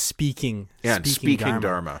speaking. Yeah, speaking Dharma.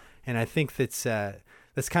 Dharma. And I think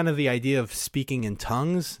that's kind of the idea of speaking in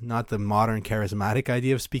tongues, not the modern charismatic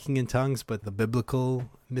idea of speaking in tongues, but the biblical,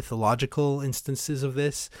 mythological instances of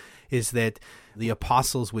this is that the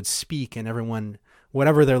apostles would speak and everyone,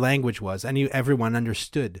 whatever their language was, everyone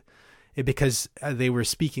understood it because they were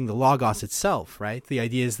speaking the Logos itself, right? The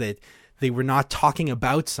idea is that they were not talking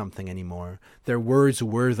about something anymore. Their words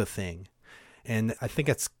were the thing. And I think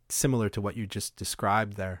that's similar to what you just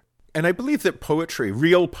described there. And I believe that poetry,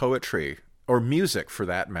 real poetry, or music for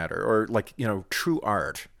that matter, or true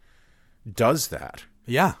art, does that.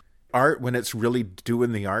 Yeah. Art, when it's really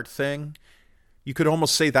doing the art thing, you could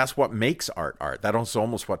almost say that's what makes art art. That is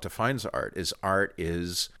almost what defines art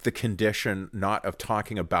is the condition not of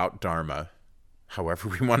talking about Dharma, however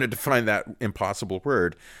we want to define that impossible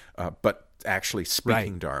word, but actually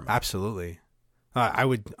speaking Dharma. Absolutely. I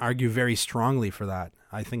would argue very strongly for that.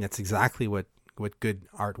 I think that's exactly what good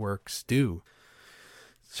artworks do.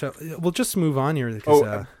 So we'll just move on here.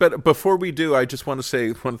 But before we do, I just want to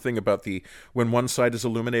say one thing about when one side is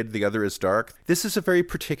illuminated, the other is dark. This is a very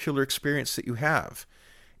particular experience that you have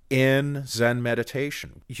in Zen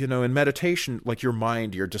meditation. In meditation, like your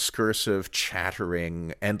mind, your discursive,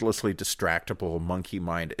 chattering, endlessly distractible monkey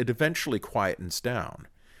mind, it eventually quietens down.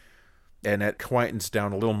 And it quietens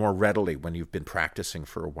down a little more readily when you've been practicing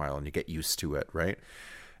for a while and you get used to it, right?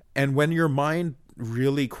 And when your mind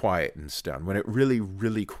really quietens down, when it really,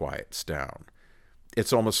 really quiets down,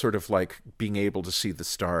 it's almost sort of like being able to see the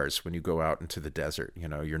stars when you go out into the desert.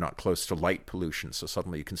 You're not close to light pollution, so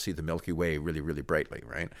suddenly you can see the Milky Way really, really brightly,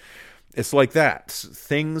 right? It's like that.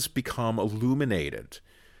 Things become illuminated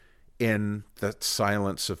in the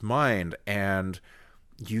silence of mind, and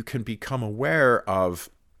you can become aware of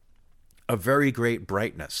a very great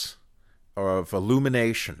brightness, of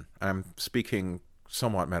illumination. I'm speaking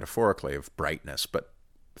somewhat metaphorically of brightness, but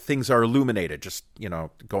things are illuminated, just,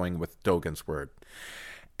 going with Dogen's word.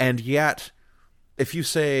 And yet, if you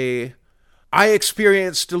say, I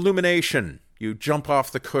experienced illumination, you jump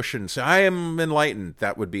off the cushion, say, I am enlightened,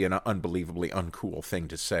 that would be an unbelievably uncool thing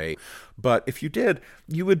to say. But if you did,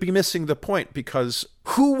 you would be missing the point, because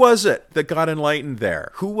who was it that got enlightened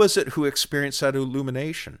there? Who was it who experienced that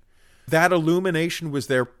illumination? That illumination was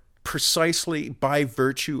there precisely by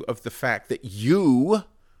virtue of the fact that you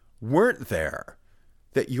weren't there,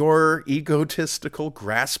 that your egotistical,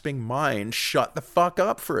 grasping mind shut the fuck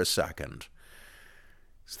up for a second.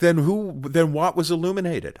 Then what was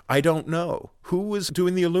illuminated? I don't know. Who was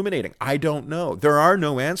doing the illuminating? I don't know. There are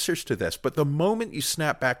no answers to this, but the moment you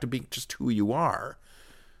snap back to being just who you are,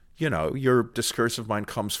 your discursive mind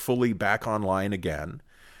comes fully back online again,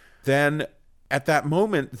 then at that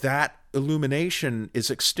moment, that illumination is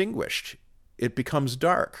extinguished. It becomes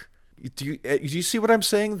dark. Do you see what I'm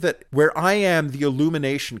saying? That where I am, the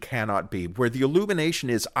illumination cannot be. Where the illumination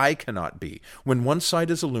is, I cannot be. When one side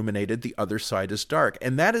is illuminated, the other side is dark.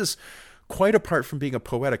 And that is, quite apart from being a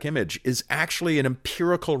poetic image, is actually an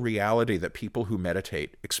empirical reality that people who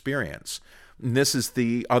meditate experience. And this is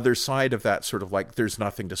the other side of that sort of like, there's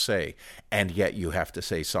nothing to say, and yet you have to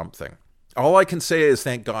say something. All I can say is,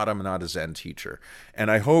 thank God I'm not a Zen teacher. And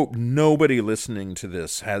I hope nobody listening to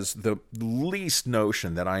this has the least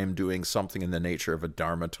notion that I am doing something in the nature of a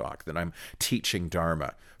Dharma talk, that I'm teaching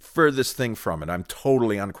Dharma. Furthest thing from it. I'm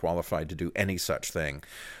totally unqualified to do any such thing.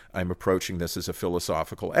 I'm approaching this as a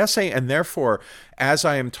philosophical essay, and therefore, as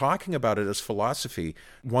I am talking about it as philosophy,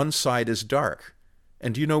 one side is dark.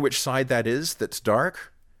 And do you know which side that is that's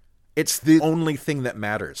dark? It's the only thing that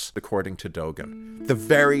matters, according to Dogen. The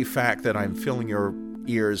very fact that I'm filling your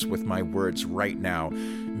ears with my words right now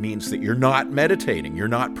means that you're not meditating, you're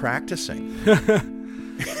not practicing.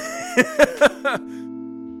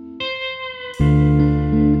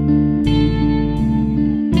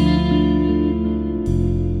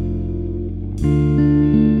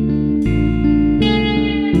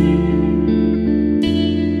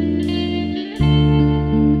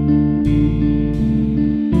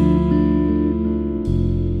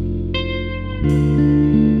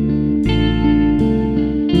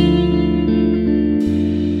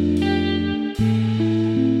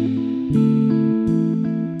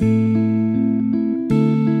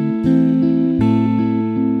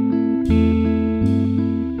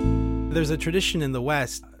 There's a tradition in the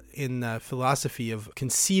West, in philosophy of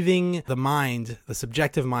conceiving the mind, the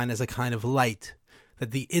subjective mind, as a kind of light,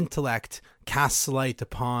 that the intellect casts light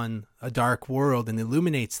upon a dark world and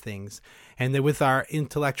illuminates things, and that with our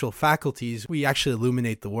intellectual faculties, we actually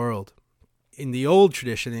illuminate the world. In the old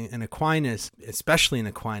tradition, in Aquinas, especially in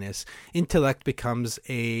Aquinas, intellect becomes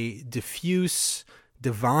a diffuse,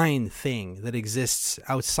 divine thing that exists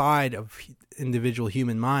outside of individual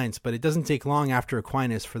human minds. But it doesn't take long after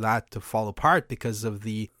Aquinas for that to fall apart because of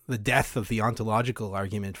the death of the ontological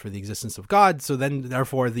argument for the existence of God. So then,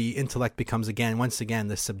 therefore, the intellect becomes once again,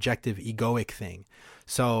 the subjective, egoic thing.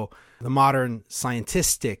 So the modern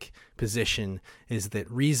scientistic position is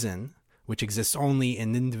that reason, which exists only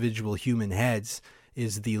in individual human heads,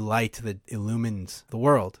 is the light that illumines the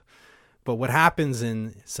world. But what happens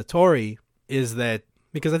in Satori is that,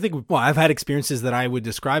 because I think, I've had experiences that I would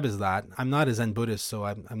describe as that. I'm not a Zen Buddhist, so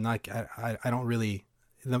I don't really,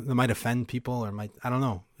 that might offend people I don't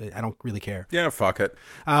know. I don't really care. Yeah, fuck it.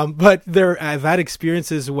 But I've had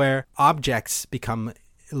experiences where objects become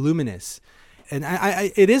luminous. And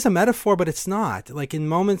it is a metaphor, but it's not. Like in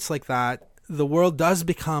moments like that, the world does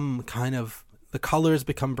become the colors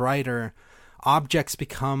become brighter, objects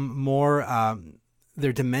become more,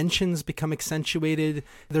 their dimensions become accentuated.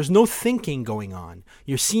 There's no thinking going on.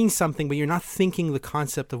 You're seeing something, but you're not thinking the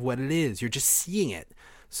concept of what it is. You're just seeing it.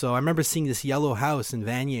 So I remember seeing this yellow house in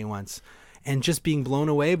Vanier once and just being blown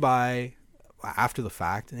away by, after the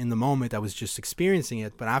fact, in the moment I was just experiencing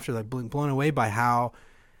it, but after that, blown away by how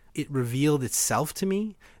it revealed itself to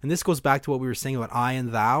me. And this goes back to what we were saying about I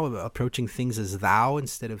and thou, about approaching things as thou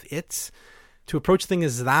instead of its. To approach things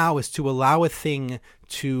as thou is to allow a thing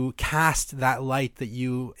to cast that light that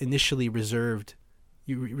you initially reserved,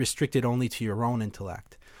 you restricted only to your own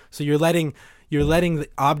intellect. So you're letting the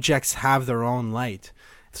objects have their own light.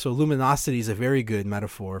 So luminosity is a very good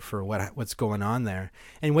metaphor for what's going on there.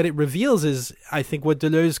 And what it reveals is, I think, what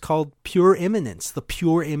Deleuze called pure immanence, the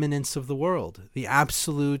pure immanence of the world, the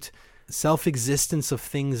absolute self-existence of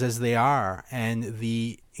things as they are, and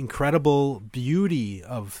the incredible beauty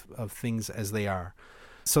of things as they are.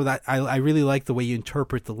 So that I really like the way you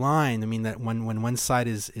interpret the line. I mean, that when one side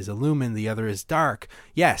is illumined, the other is dark.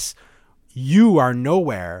 Yes, you are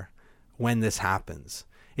nowhere when this happens.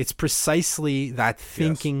 It's precisely that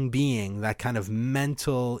thinking being, that kind of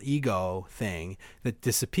mental ego thing that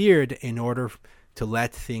disappeared in order to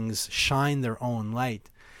let things shine their own light.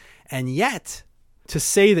 And yet, to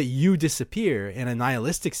say that you disappear in a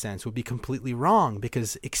nihilistic sense would be completely wrong,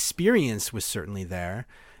 because experience was certainly there.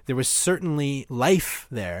 There was certainly life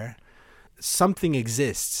there. Something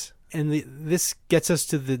exists. And this gets us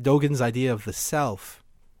to the Dogen's idea of the self.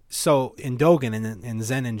 So in Dogen and in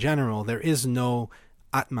Zen in general, there is no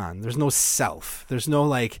Atman. There's no self. There's no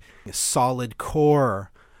like solid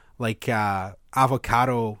core, like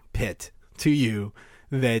avocado pit to you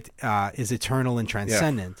that is eternal and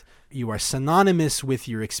transcendent. Yeah. You are synonymous with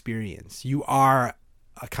your experience. You are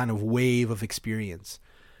a kind of wave of experience.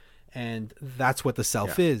 And that's what the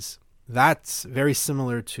self is. That's very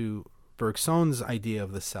similar to Bergson's idea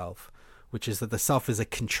of the self, which is that the self is a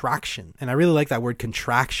contraction. And I really like that word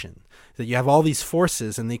contraction, that you have all these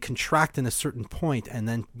forces and they contract in a certain point and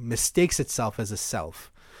then mistakes itself as a self.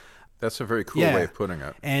 That's a very cool way of putting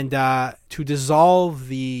it. And to dissolve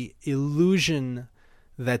the illusion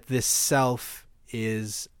that this self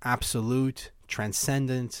is absolute,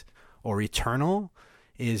 transcendent, or eternal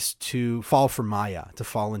is to fall for Maya, to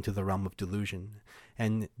fall into the realm of delusion.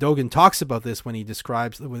 And Dogen talks about this when he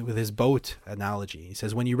describes with his boat analogy. He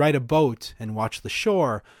says, when you ride a boat and watch the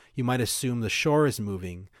shore, you might assume the shore is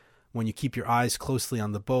moving. When you keep your eyes closely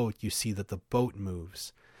on the boat, you see that the boat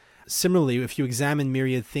moves. Similarly, if you examine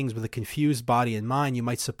myriad things with a confused body and mind, you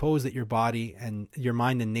might suppose that your body and your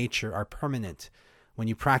mind and nature are permanent. When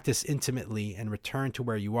you practice intimately and return to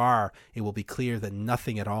where you are, it will be clear that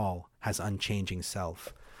nothing at all has unchanging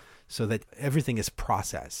self. So that everything is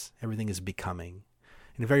process, everything is becoming,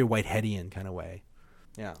 in a very Whiteheadian kind of way.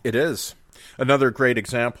 Yeah, it is. Another great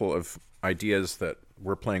example of ideas that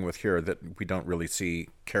we're playing with here that we don't really see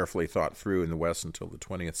carefully thought through in the West until the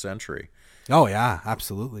 20th century. Oh, yeah,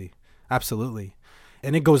 absolutely. Absolutely.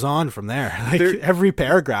 And it goes on from there. Every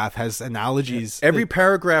paragraph has analogies. Every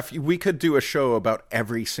paragraph, we could do a show about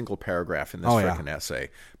every single paragraph in this freaking essay,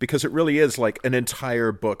 because it really is like an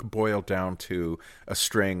entire book boiled down to a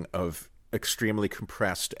string of extremely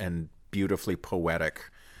compressed and beautifully poetic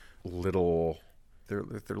little, they're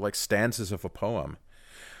like stanzas of a poem.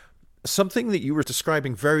 Something that you were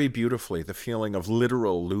describing very beautifully, the feeling of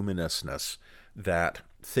literal luminousness that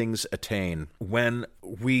things attain when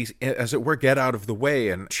we, as it were, get out of the way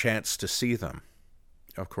and chance to see them.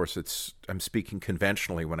 Of course, I'm speaking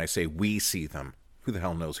conventionally when I say we see them. Who the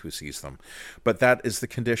hell knows who sees them? But that is the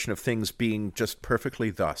condition of things being just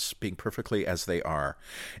perfectly thus, being perfectly as they are.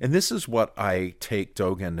 And this is what I take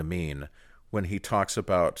Dogen to mean when he talks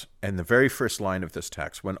about, in the very first line of this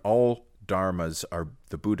text, when all dharmas are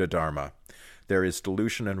the Buddha Dharma, there is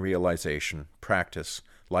delusion and realization, practice,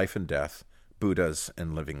 life and death, Buddhas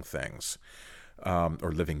and living things,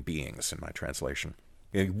 or living beings in my translation.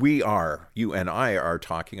 We are, you and I are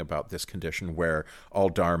talking about this condition where all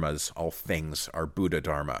dharmas, all things are Buddha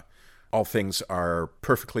Dharma. All things are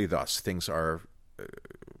perfectly thus. Things are,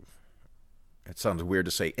 it sounds weird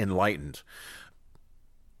to say enlightened,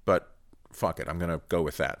 but fuck it, I'm going to go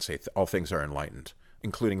with that. Say all things are enlightened,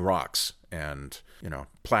 including rocks and,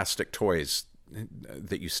 plastic toys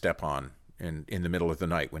that you step on in the middle of the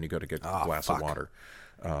night when you go to get a glass of water.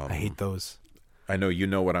 I hate those. I know you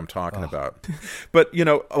know what I'm talking about. But,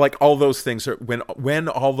 like all those things are, when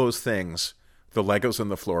all those things, the Legos on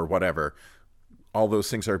the floor, whatever, all those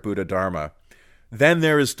things are Buddha Dharma, then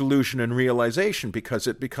there is delusion and realization because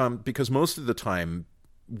most of the time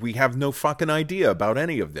we have no fucking idea about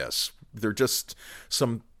any of this. They're just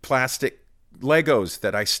some plastic Legos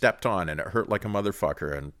that I stepped on and it hurt like a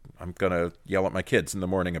motherfucker, and I'm going to yell at my kids in the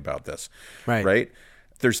morning about this. Right?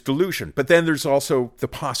 There's delusion, but then there's also the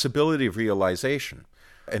possibility of realization.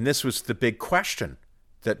 And this was the big question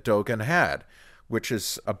that Dogen had, which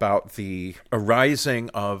is about the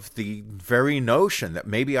arising of the very notion that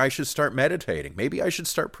maybe I should start meditating, maybe I should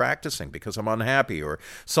start practicing because I'm unhappy or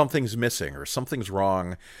something's missing or something's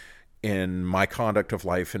wrong in my conduct of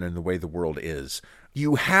life and in the way the world is.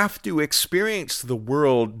 You have to experience the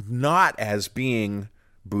world not as being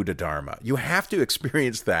Buddha Dharma. You have to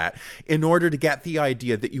experience that in order to get the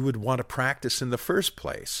idea that you would want to practice in the first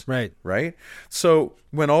place. Right? So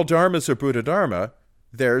when all dharmas are Buddha Dharma,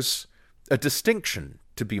 there's a distinction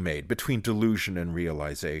to be made between delusion and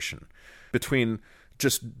realization, between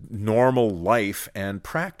just normal life and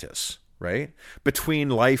practice, right? Between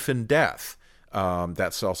life and death.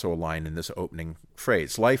 That's also a line in this opening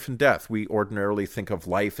phrase. Life and death. We ordinarily think of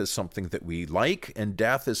life as something that we like and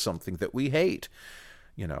death as something that we hate.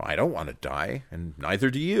 I don't want to die, and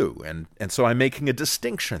neither do you. And so I'm making a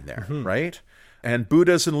distinction there, right? And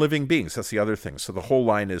Buddhas and living beings, that's the other thing. So the whole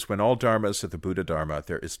line is, when all dharmas are the Buddha Dharma,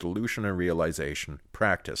 there is delusion and realization,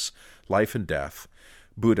 practice, life and death,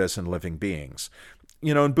 Buddhas and living beings.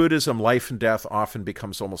 In Buddhism, life and death often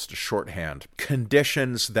becomes almost a shorthand,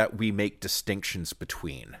 conditions that we make distinctions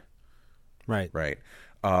between. Right.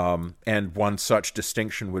 And one such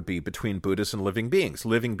distinction would be between Buddhas and living beings.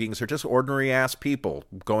 Living beings are just ordinary-ass people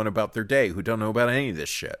going about their day who don't know about any of this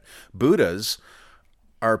shit. Buddhas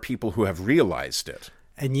are people who have realized it.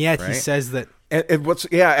 And yet he says that... And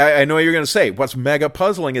I know what you're going to say. What's mega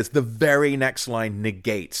puzzling is the very next line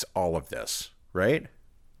negates all of this, right?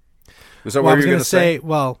 Was that what you were going to say?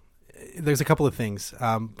 Well, there's a couple of things,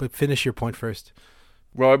 but finish your point first.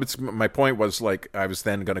 Well, my point was, like, I was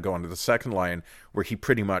then going to go on to the second line where he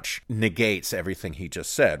pretty much negates everything he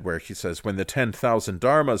just said, where he says, when the 10,000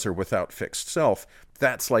 dharmas are without fixed self,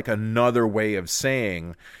 that's like another way of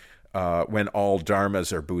saying when all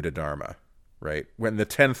dharmas are Buddha Dharma, right? When the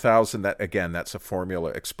 10,000, that's a formula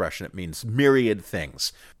expression. It means myriad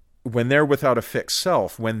things. When they're without a fixed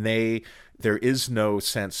self, when there is no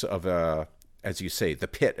sense of as you say, the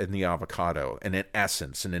pit in the avocado, and an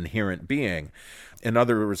essence, an inherent being. In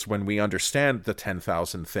other words, when we understand the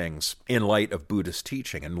 10,000 things in light of Buddhist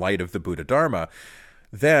teaching, in light of the Buddha Dharma,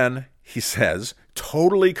 then, he says,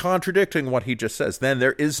 totally contradicting what he just says, then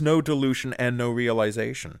there is no delusion and no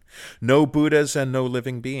realization, no Buddhas and no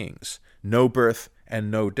living beings, no birth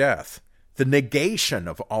and no death. The negation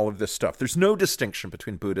of all of this stuff. There's no distinction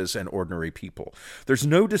between Buddhas and ordinary people. There's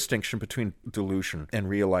no distinction between delusion and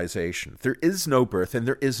realization. There is no birth and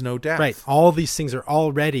there is no death. Right. All these things are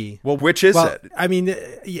already... Well, which is it? I mean,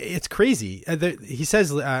 it's crazy. He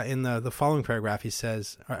says in the following paragraph, he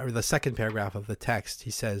says, or the second paragraph of the text,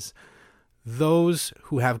 he says, those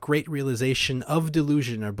who have great realization of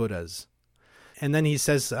delusion are Buddhas. And then he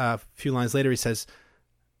says, a few lines later, he says,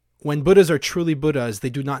 when Buddhas are truly Buddhas,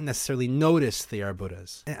 they do not necessarily notice they are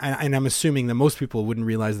Buddhas. And I'm assuming that most people wouldn't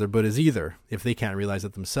realize they're Buddhas either if they can't realize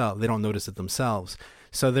it themselves. They don't notice it themselves.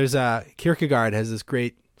 So there's Kierkegaard has this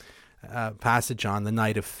great passage on the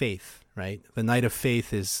Knight of Faith, right? The Knight of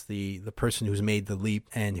Faith is the person who's made the leap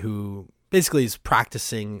and who basically is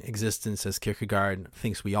practicing existence as Kierkegaard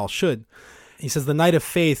thinks we all should. He says the Knight of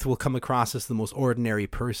Faith will come across as the most ordinary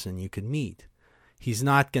person you could meet. He's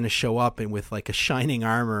not going to show up with like a shining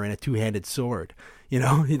armor and a two-handed sword.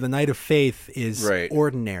 The Knight of Faith is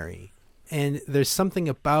ordinary. And there's something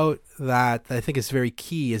about that I think is very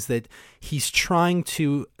key, is that he's trying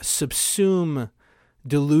to subsume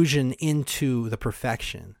delusion into the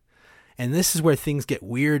perfection. And this is where things get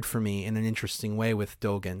weird for me in an interesting way with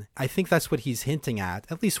Dogen. I think that's what he's hinting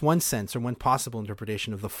at least one sense or one possible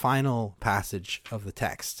interpretation of the final passage of the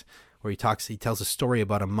text, where he tells a story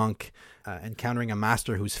about a monk encountering a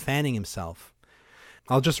master who's fanning himself.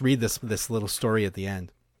 I'll just read this little story at the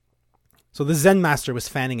end. So the Zen master was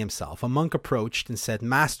fanning himself. A monk approached and said,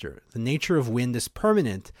 "Master, the nature of wind is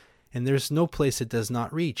permanent, and there's no place it does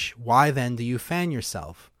not reach. Why then do you fan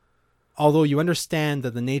yourself?" "Although you understand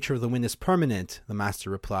that the nature of the wind is permanent," the master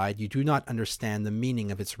replied, "you do not understand the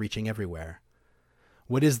meaning of its reaching everywhere."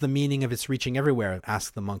 "What is the meaning of its reaching everywhere?"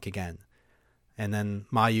 asked the monk again. And then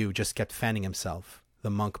Mayu just kept fanning himself. The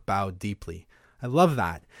monk bowed deeply. I love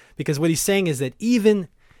that, because what he's saying is that even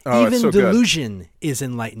delusion is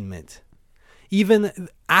enlightenment. Even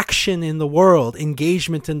action in the world,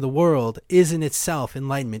 engagement in the world is in itself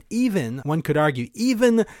enlightenment. Even, one could argue,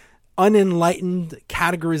 even unenlightened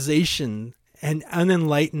categorization and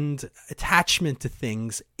unenlightened attachment to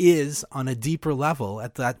things is, on a deeper level,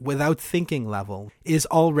 at that without thinking level, is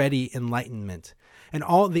already enlightenment. And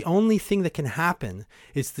the only thing that can happen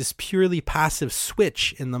is this purely passive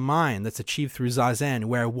switch in the mind that's achieved through Zazen,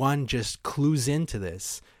 where one just clues into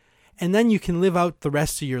this. And then you can live out the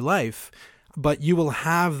rest of your life, but you will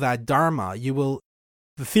have that dharma. The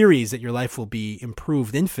theory is that your life will be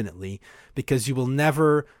improved infinitely, because you will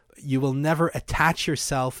never attach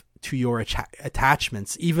yourself to your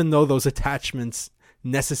attachments, even though those attachments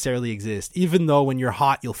necessarily exist. Even though when you're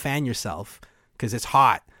hot, you'll fan yourself because it's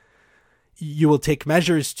hot. You will take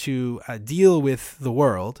measures to deal with the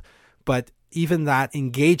world, but even that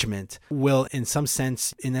engagement will, in some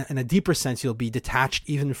sense, in a deeper sense, you'll be detached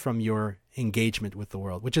even from your engagement with the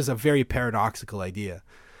world, which is a very paradoxical idea.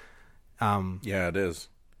 Yeah, it is.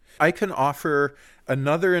 I can offer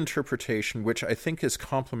another interpretation, which I think is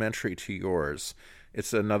complementary to yours.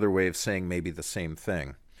 It's another way of saying maybe the same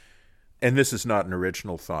thing. And this is not an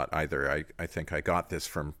original thought either. I think I got this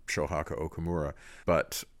from Shohaku Okumura.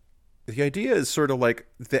 But the idea is sort of like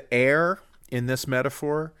the air in this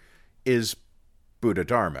metaphor is Buddha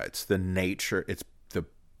Dharma. It's the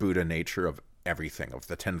Buddha nature of everything, of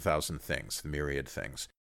the 10,000 things, the myriad things.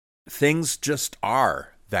 Things just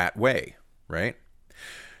are that way, right?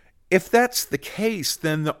 If that's the case,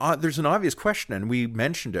 then there's an obvious question, and we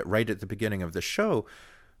mentioned it right at the beginning of the show.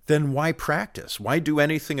 Then why practice? Why do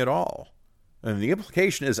anything at all? And the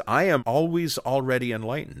implication is I am always already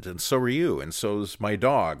enlightened, and so are you, and so is my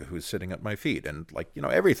dog who's sitting at my feet, and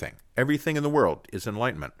everything in the world is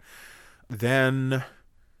enlightenment. Then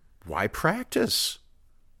why practice?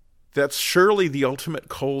 That's surely the ultimate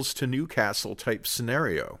Coles to Newcastle type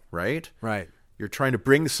scenario, right? Right. You're trying to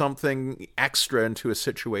bring something extra into a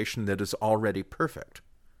situation that is already perfect.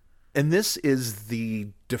 And this is the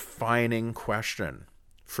defining question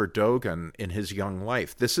for Dogen in his young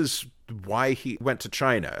life. This is why he went to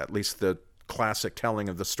China. At least the classic telling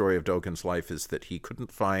of the story of Dogen's life is that he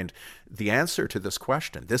couldn't find the answer to this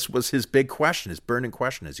question. This was his big question, his burning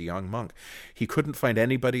question as a young monk. He couldn't find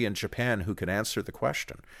anybody in Japan who could answer the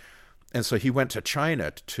question. And so he went to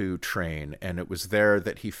China to train, and it was there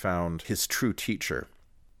that he found his true teacher.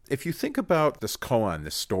 If you think about this koan,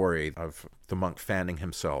 this story of the monk fanning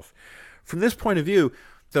himself, from this point of view,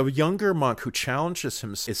 the younger monk who challenges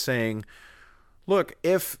him is saying, look,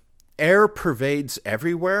 if air pervades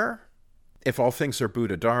everywhere, if all things are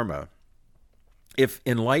Buddha Dharma, if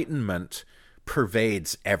enlightenment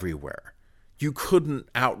pervades everywhere, you couldn't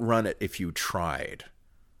outrun it if you tried.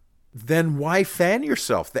 Then why fan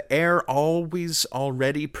yourself? The air always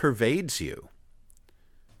already pervades you.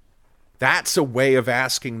 That's a way of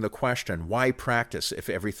asking the question, why practice if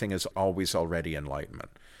everything is always already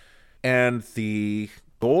enlightenment? And the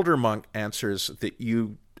older monk answers that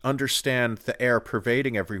you understand the air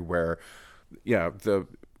pervading everywhere. Yeah,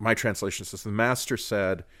 my translation says, the master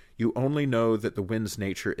said, you only know that the wind's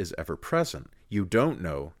nature is ever present. You don't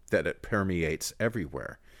know that it permeates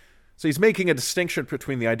everywhere. So he's making a distinction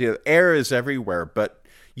between the idea that air is everywhere, but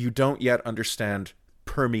you don't yet understand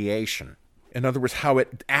permeation. In other words, how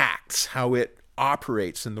it acts, how it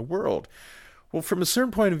operates in the world. Well, from a certain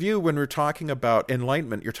point of view, when we're talking about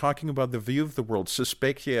enlightenment, you're talking about the view of the world,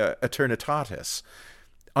 suspectia eternitatis,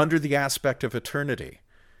 under the aspect of eternity.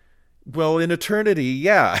 Well, in eternity,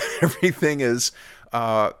 yeah, everything is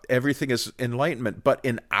enlightenment. But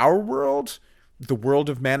in our world, the world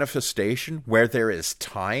of manifestation, where there is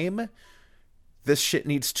time, this shit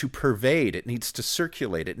needs to pervade. It needs to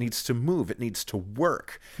circulate. It needs to move. It needs to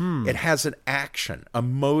work. It has an action, a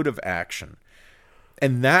mode of action.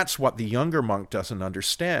 And that's what the younger monk doesn't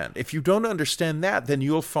understand. If you don't understand that, then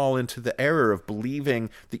you'll fall into the error of believing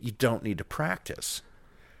that you don't need to practice.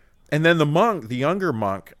 And then the younger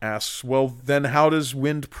monk asks, well, then how does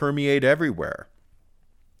wind permeate everywhere?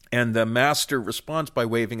 And the master responds by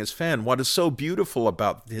waving his fan. What is so beautiful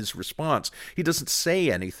about his response? He doesn't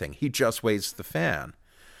say anything. He just waves the fan.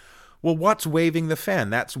 Well, what's waving the fan?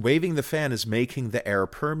 That's waving the fan is making the air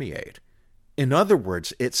permeate. In other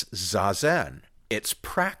words, it's zazen. It's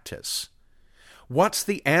practice. What's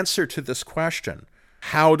the answer to this question?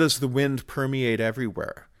 How does the wind permeate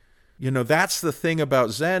everywhere? That's the thing about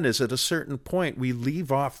Zen, is at a certain point we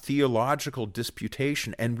leave off theological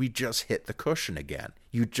disputation and we just hit the cushion again.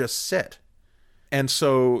 You just sit. And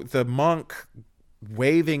so the monk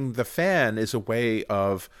waving the fan is a way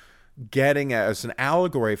of getting as an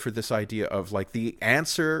allegory for this idea of like the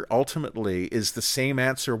answer ultimately is the same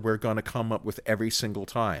answer we're going to come up with every single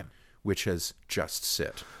time, which is just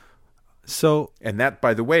sit. So, and that,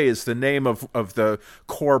 by the way, is the name of the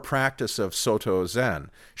core practice of Soto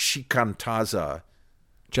Zen, shikantaza,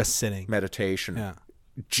 just sitting meditation, yeah.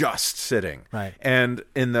 Just sitting. Right. And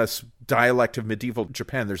in this dialect of medieval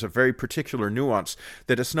Japan, there's a very particular nuance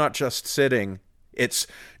that it's not just sitting, it's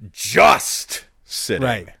just sitting.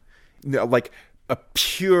 Right. Like a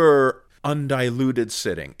pure, undiluted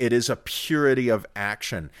sitting. It is a purity of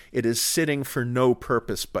action. It is sitting for no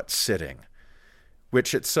purpose but sitting,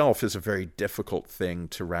 which itself is a very difficult thing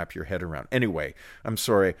to wrap your head around. Anyway, I'm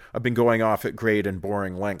sorry. I've been going off at great and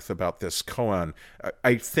boring length about this koan.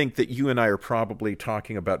 I think that you and I are probably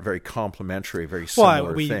talking about very complementary, very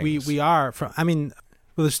similar things. We are.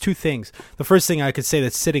 There's two things. The first thing I could say,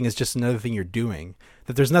 that sitting is just another thing you're doing,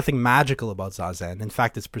 that there's nothing magical about Zazen. In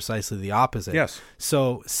fact, it's precisely the opposite. Yes.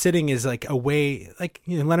 So sitting is like a way,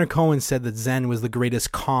 Leonard Cohen said that Zen was the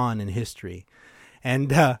greatest con in history.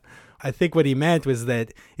 And I think what he meant was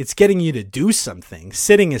that it's getting you to do something.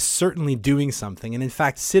 Sitting is certainly doing something. And in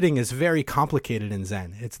fact, sitting is very complicated in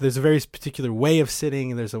Zen. There's a very particular way of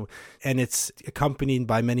sitting. And it's accompanied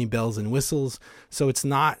by many bells and whistles. So it's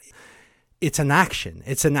an action.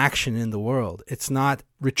 It's an action in the world. It's not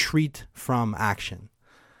retreat from action.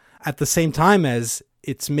 At the same time as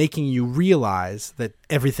it's making you realize that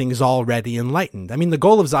everything's already enlightened. I mean, the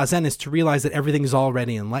goal of Zazen is to realize that everything's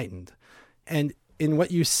already enlightened. And in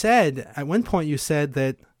what you said, at one point you said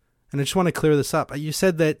that, and I just want to clear this up, you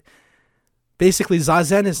said that basically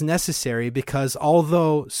Zazen is necessary because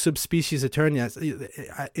although subspecies aeterna,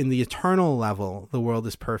 in the eternal level, the world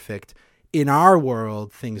is perfect, in our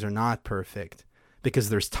world, things are not perfect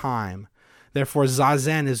because there's time. Therefore,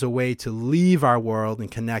 Zazen is a way to leave our world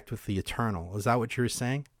and connect with the eternal. Is that what you were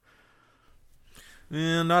saying?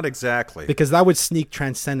 Not exactly. Because that would sneak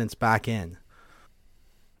transcendence back in.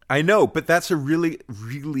 I know, but that's a really,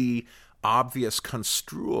 really obvious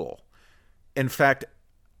construal. In fact,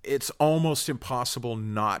 it's almost impossible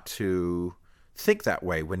not to think that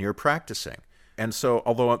way when you're practicing. And so,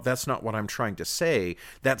 although that's not what I'm trying to say,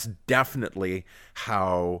 that's definitely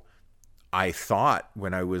how I thought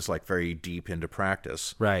when I was very deep into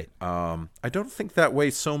practice. Right. I don't think that way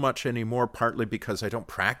so much anymore, partly because I don't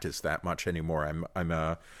practice that much anymore. I'm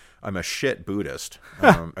a shit Buddhist.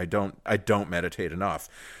 I don't meditate enough.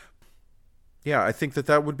 Yeah, I think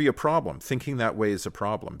that would be a problem. Thinking that way is a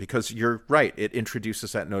problem because you're right. It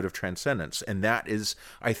introduces that note of transcendence. And that is,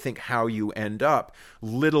 I think, how you end up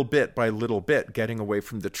little bit by little bit getting away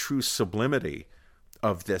from the true sublimity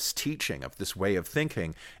of this teaching, of this way of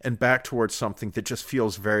thinking, and back towards something that just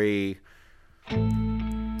feels very,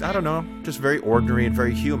 I don't know, just very ordinary and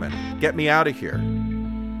very human. Get me out of here.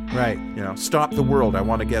 Right. Stop the world. I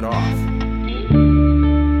want to get off.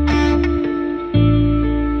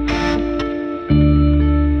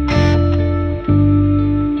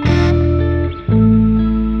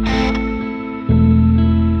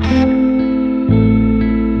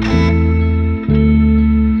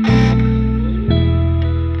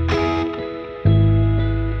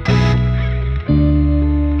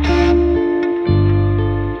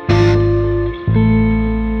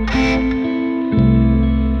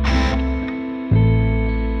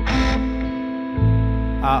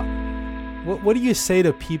 What do you say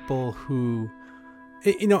to people who,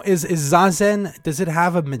 is Zazen, does it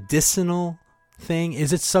have a medicinal thing?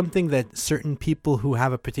 Is it something that certain people who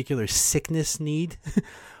have a particular sickness need?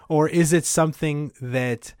 Or is it something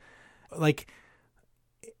that,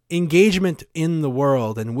 engagement in the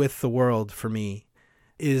world and with the world for me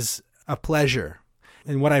is a pleasure?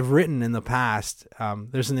 And what I've written in the past,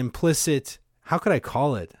 there's an implicit, how could I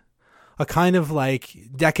call it? a kind of like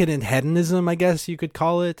decadent hedonism, I guess you could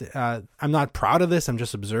call it. I'm not proud of this. I'm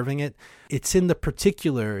just observing it. It's in the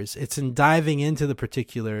particulars. It's in diving into the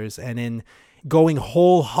particulars and in going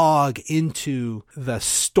whole hog into the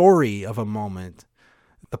story of a moment,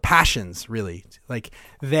 the passions, really, like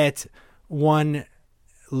that one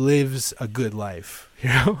lives a good life, you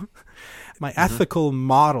know? My ethical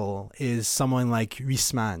model is someone like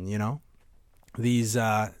Huysmans, you know? These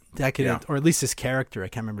decadent, or at least his character, I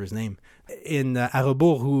can't remember his name, in A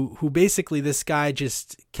Rebours, who basically, this guy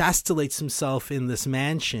just castellates himself in this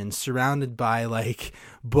mansion surrounded by like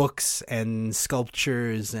books and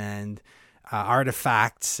sculptures and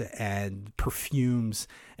artifacts and perfumes,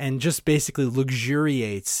 and just basically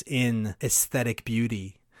luxuriates in aesthetic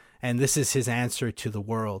beauty. And this is his answer to the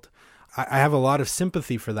world. I have a lot of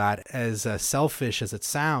sympathy for that. As selfish as it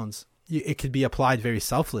sounds, it could be applied very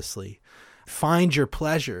selflessly. Find your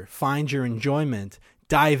pleasure, find your enjoyment,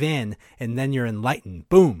 dive in, and then you're enlightened.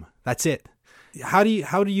 Boom, that's it. How do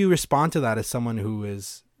you respond to that as someone who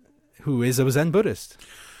is a Zen Buddhist?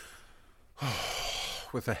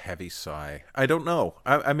 With a heavy sigh. I don't know.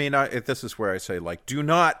 I mean, this is where I say, like, do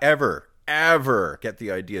not ever get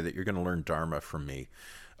the idea that you're going to learn Dharma from me.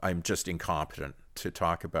 I'm just incompetent to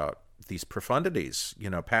talk about these profundities, you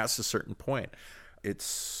know, past a certain point.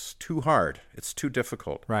 It's too hard. It's too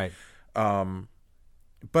difficult. Right.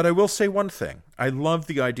 But I will say one thing. I love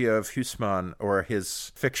the idea of Huysmans or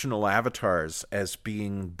his fictional avatars as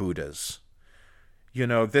being Buddhas. You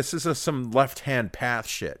know, this is some left-hand path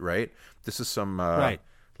shit, right? This is some, right.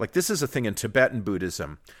 Like, this is a thing in Tibetan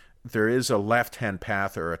Buddhism. There is a left-hand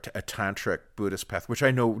path or a tantric Buddhist path, which I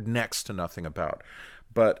know next to nothing about.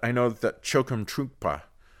 But I know that Chogyam Trungpa,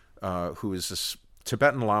 who is this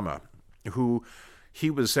Tibetan Lama, he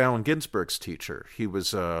was Allen Ginsberg's teacher. He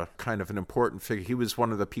was kind of an important figure. He was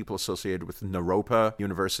one of the people associated with Naropa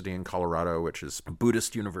University in Colorado, which is a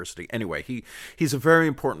Buddhist university. Anyway, he's a very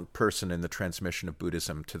important person in the transmission of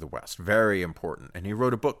Buddhism to the West. Very important. And he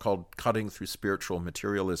wrote a book called Cutting Through Spiritual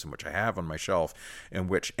Materialism, which I have on my shelf, in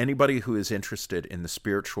which anybody who is interested in the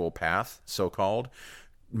spiritual path, so-called,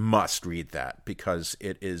 must read that, because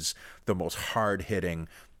it is the most hard-hitting,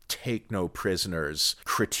 take-no-prisoners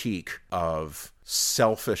critique of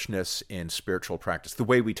selfishness in spiritual practice, the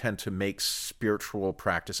way we tend to make spiritual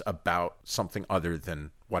practice about something other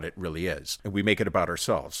than what it really is. And we make it about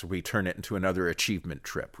ourselves. We turn it into another achievement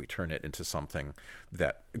trip. We turn it into something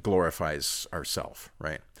that glorifies ourselves,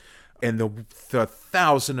 right? And the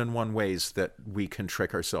 1,001 ways that we can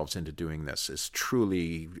trick ourselves into doing this is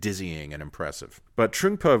truly dizzying and impressive. But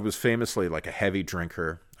Trungpa was famously like a heavy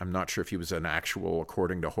drinker. I'm not sure if he was an actual,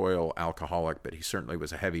 according to Hoyle, alcoholic, but he certainly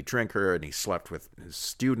was a heavy drinker, and he slept with his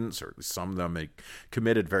students, or some of them. He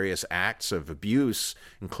committed various acts of abuse,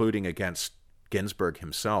 including against Ginsberg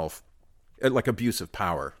himself, like abuse of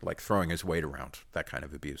power, like throwing his weight around, that kind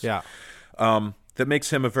of abuse. Yeah. That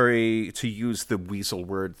makes him a very, to use the weasel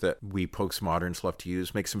word that we postmoderns love to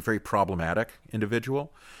use, makes him a very problematic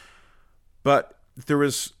individual. But there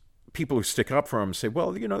was people who stick up for him and say,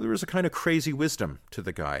 well, you know, there was a kind of crazy wisdom to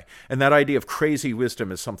the guy. And that idea of crazy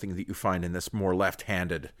wisdom is something that you find in this more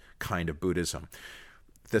left-handed kind of Buddhism.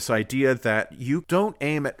 This idea that you don't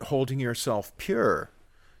aim at holding yourself pure.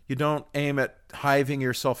 You don't aim at hiving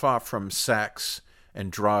yourself off from sex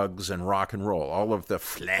and drugs and rock and roll, all of the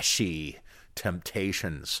fleshy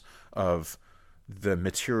temptations of the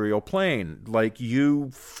material plane. Like,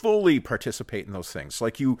 you fully participate in those things.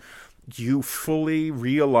 Like, you fully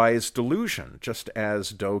realize delusion, just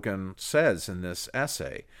as Dogen says in this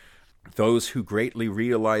essay. Those who greatly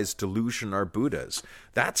realize delusion are Buddhas.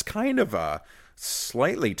 That's kind of a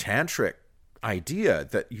slightly tantric idea,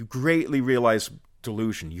 that you greatly realize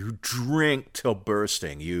delusion. You drink till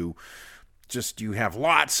bursting. You have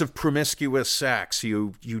lots of promiscuous sex.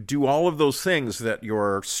 You do all of those things that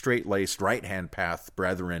your straight-laced right-hand path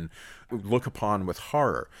brethren look upon with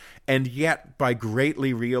horror. And yet, by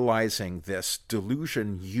greatly realizing this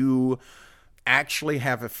delusion, you actually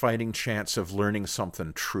have a fighting chance of learning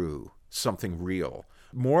something true, something real,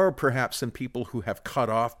 more perhaps than people who have cut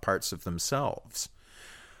off parts of themselves.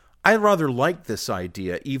 I rather like this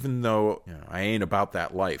idea, even though I ain't about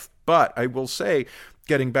that life. But I will say,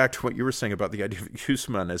 getting back to what you were saying about the idea of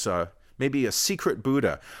Huysmans as maybe a secret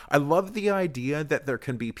Buddha, I love the idea that there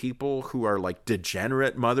can be people who are like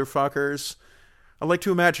degenerate motherfuckers. I like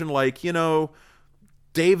to imagine, like, you know,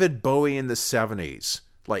 David Bowie in the 70s,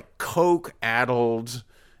 like coke-addled,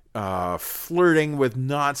 flirting with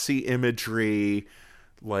Nazi imagery,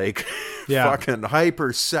 like fucking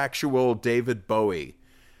hypersexual David Bowie.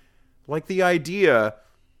 Like the idea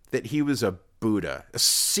that he was a Buddha, a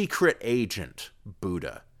secret agent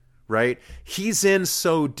Buddha, right? He's in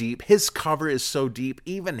so deep. His cover is so deep,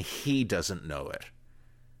 even he doesn't know it.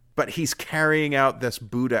 But he's carrying out this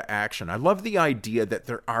Buddha action. I love the idea that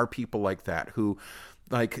there are people like that who,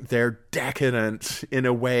 like, they're decadent in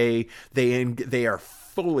a way. They are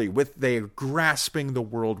grasping the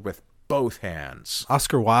world with both hands.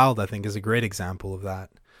 Oscar Wilde, I think, is a great example of that.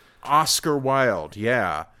 Oscar Wilde,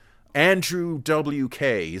 yeah. Andrew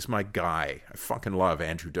W.K., he's my guy. I fucking love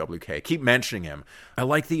Andrew W.K. Keep mentioning him. I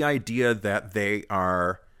like the idea that they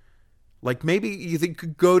are, like, maybe you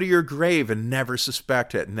could go to your grave and never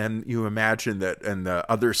suspect it, and then you imagine that on the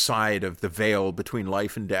other side of the veil between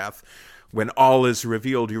life and death, when all is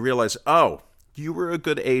revealed, you realize, oh, you were a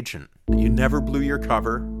good agent. You never blew your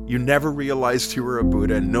cover. You never realized you were a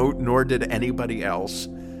Buddha, nor did anybody else.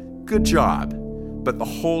 Good job. But the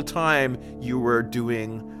whole time you were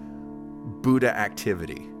doing Buddha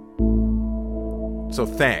activity. So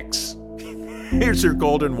thanks. Here's your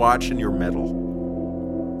golden watch and your medal.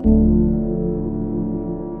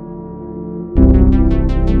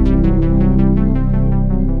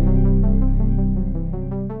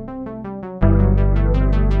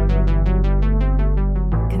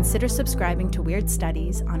 Consider subscribing to Weird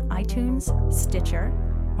Studies on iTunes, Stitcher,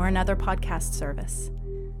 or another podcast service.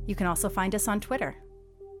 You can also find us on Twitter.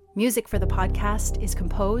 Music for the podcast is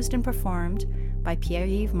composed and performed by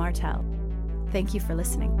Pierre-Yves Martel. Thank you for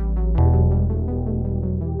listening.